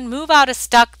Tomorrowland. Move out of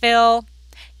Stuckville.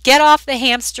 Get off the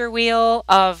hamster wheel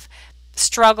of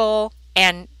struggle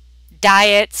and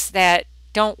diets that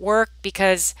don't work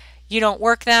because you don't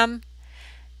work them.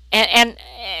 And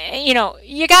you know,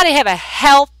 you got to have a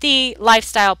healthy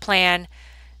lifestyle plan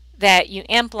that you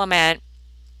implement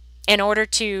in order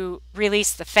to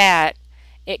release the fat.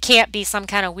 It can't be some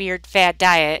kind of weird fad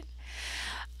diet.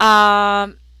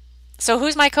 So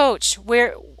who's my coach?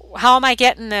 How am I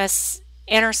getting this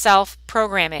inner self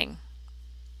programming?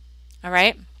 All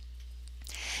right.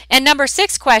 And number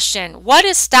 6 question, what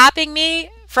is stopping me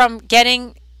from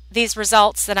getting these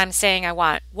results that I'm saying I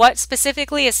want? What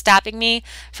specifically is stopping me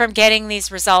from getting these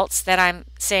results that I'm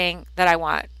saying that I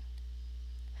want?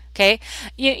 Okay,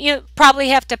 you probably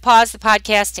have to pause the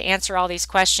podcast to answer all these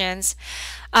questions.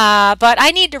 But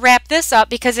I need to wrap this up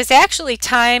because it's actually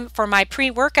time for my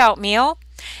pre-workout meal.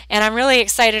 and I'm really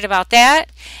excited about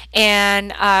that,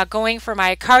 and going for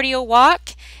my cardio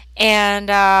walk,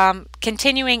 and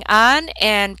continuing on,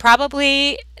 and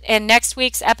probably in next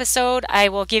week's episode I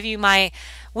will give you my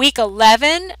week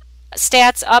 11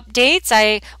 stats updates.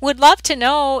 I would love to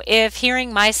know if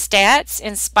hearing my stats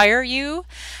inspire you.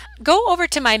 Go over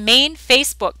to my main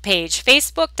Facebook page,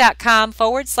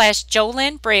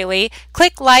 facebook.com/JoLynn Braley.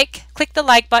 Click the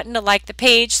like button to like the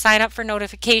page, sign up for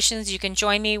notifications. You can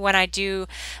join me when I do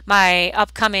my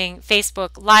upcoming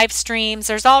Facebook live streams.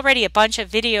 There's already a bunch of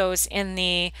videos in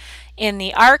the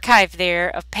archive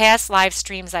there of past live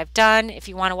streams I've done if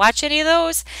you want to watch any of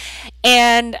those.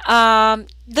 And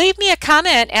leave me a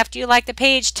comment after you like the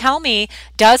page. Tell me,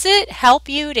 does it help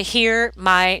you to hear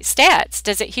my stats?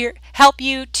 Does it help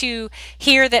you to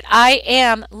hear that I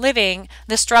am living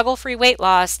the struggle-free weight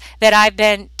loss that I've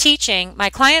been teaching my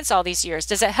clients all these years?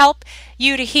 Does it help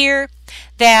you to hear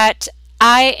that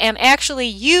I am actually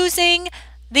using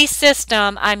the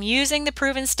system, I'm using the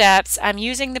proven steps, I'm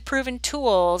using the proven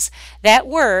tools that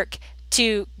work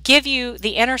to give you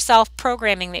the inner self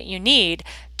programming that you need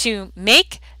to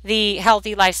make the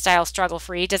healthy lifestyle struggle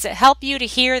free? Does it help you to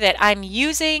hear that I'm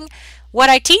using what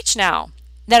I teach now,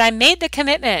 that I made the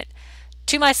commitment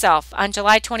to myself on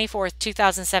July 24th,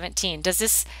 2017? Does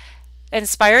this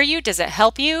inspire you? Does it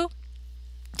help you?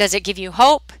 Does it give you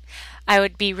hope? I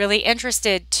would be really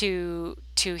interested to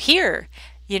hear,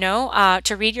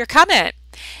 to read your comment.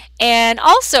 And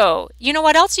also, you know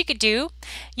what else you could do?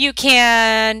 You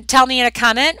can tell me in a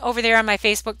comment over there on my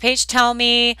Facebook page. Tell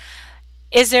me,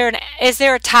 is there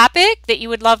a topic that you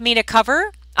would love me to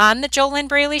cover on the JoLynn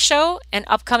Braley Show, an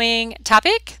upcoming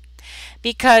topic?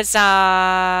 Because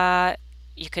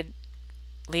you could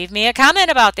leave me a comment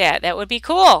about that. That would be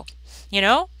cool,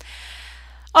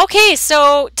 Okay,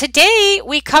 so today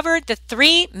we covered the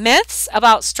 3 myths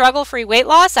about struggle-free weight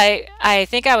loss. I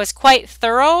think I was quite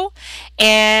thorough,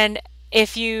 and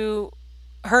if you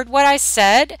heard what I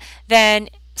said, then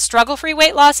struggle-free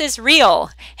weight loss is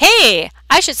real. Hey,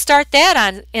 I should start that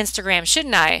on Instagram,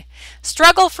 shouldn't I?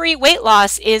 Struggle-free weight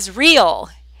loss is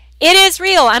real. It is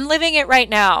real. I'm living it right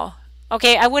now.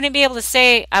 Okay, I wouldn't be able to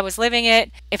say I was living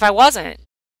it if I wasn't.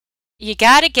 You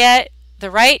got to get the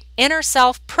right inner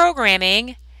self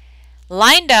programming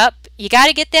lined up. You got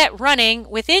to get that running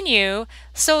within you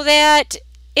so that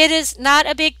it is not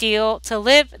a big deal to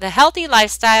live the healthy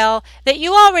lifestyle that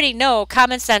you already know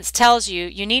common sense tells you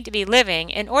you need to be living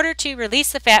in order to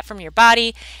release the fat from your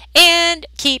body and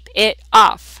keep it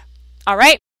off. All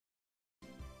right?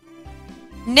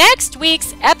 Next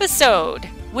week's episode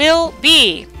will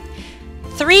be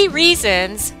 3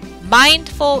 reasons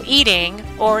mindful eating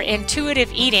or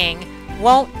intuitive eating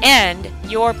won't end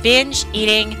your binge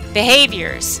eating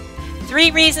behaviors. 3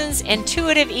 reasons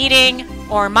intuitive eating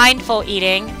or mindful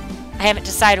eating, I haven't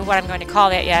decided what I'm going to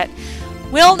call that yet,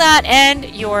 will not end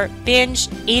your binge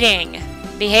eating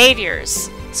behaviors.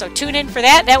 So tune in for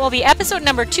that. That will be episode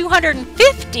number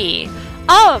 250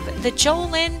 of the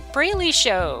JoLynn Braley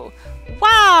Show.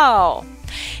 Wow!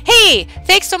 Hey,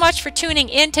 thanks so much for tuning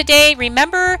in today.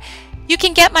 Remember, you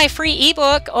can get my free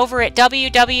ebook over at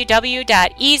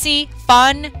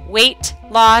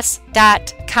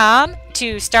www.easyfunweightloss.com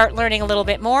to start learning a little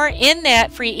bit more. In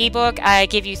that free ebook, I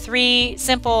give you 3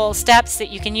 simple steps that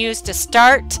you can use to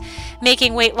start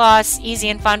making weight loss easy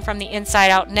and fun from the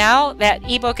inside out now. That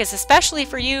ebook is especially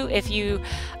for you if you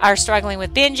are struggling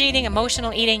with binge eating,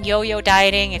 emotional eating, yo-yo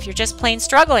dieting, if you're just plain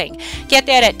struggling. Get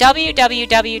that at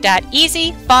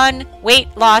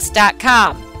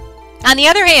www.easyfunweightloss.com. On the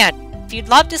other hand, if you'd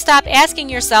love to stop asking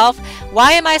yourself,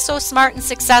 why am I so smart and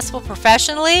successful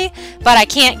professionally, but I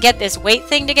can't get this weight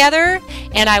thing together,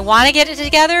 and I want to get it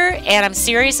together, and I'm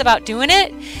serious about doing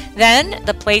it, then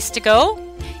the place to go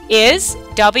is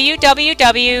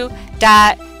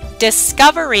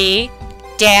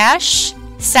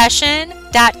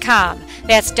www.discovery-session.com.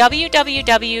 That's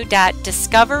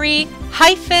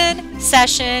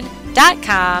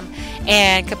www.discovery-session.com,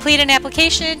 and complete an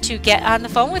application to get on the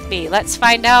phone with me. Let's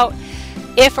find out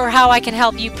if or how I can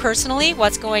help you personally,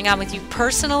 what's going on with you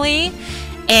personally,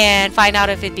 and find out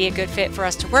if it'd be a good fit for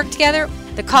us to work together.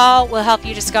 The call will help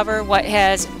you discover what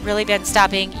has really been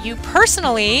stopping you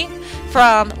personally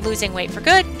from losing weight for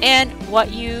good and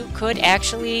what you could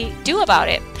actually do about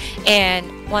it.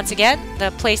 And once again,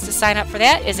 the place to sign up for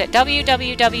that is at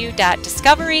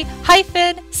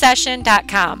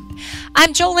www.discovery-session.com.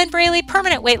 I'm JoLynn Braley,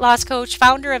 permanent weight loss coach,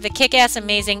 founder of the Kick-Ass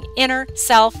Amazing Inner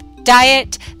Self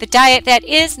Diet, the diet that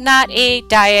is not a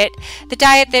diet, the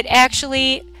diet that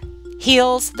actually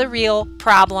heals the real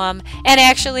problem and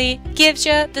actually gives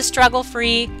you the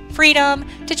struggle-free freedom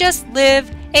to just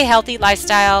live a healthy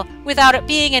lifestyle without it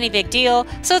being any big deal,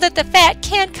 so that the fat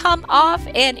can come off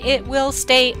and it will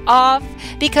stay off,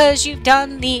 because you've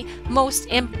done the most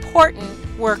important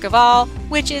work of all,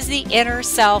 which is the inner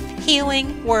self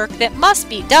healing work that must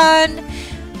be done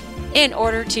in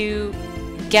order to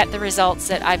get the results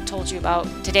that I've told you about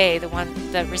today,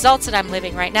 the results that I'm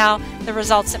living right now, the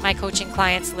results that my coaching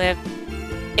clients live.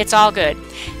 It's all good.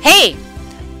 Hey,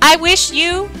 I wish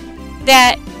you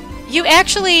that you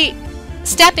actually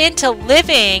step into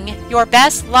living your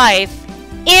best life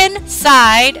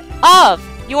inside of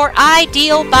your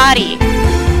ideal body.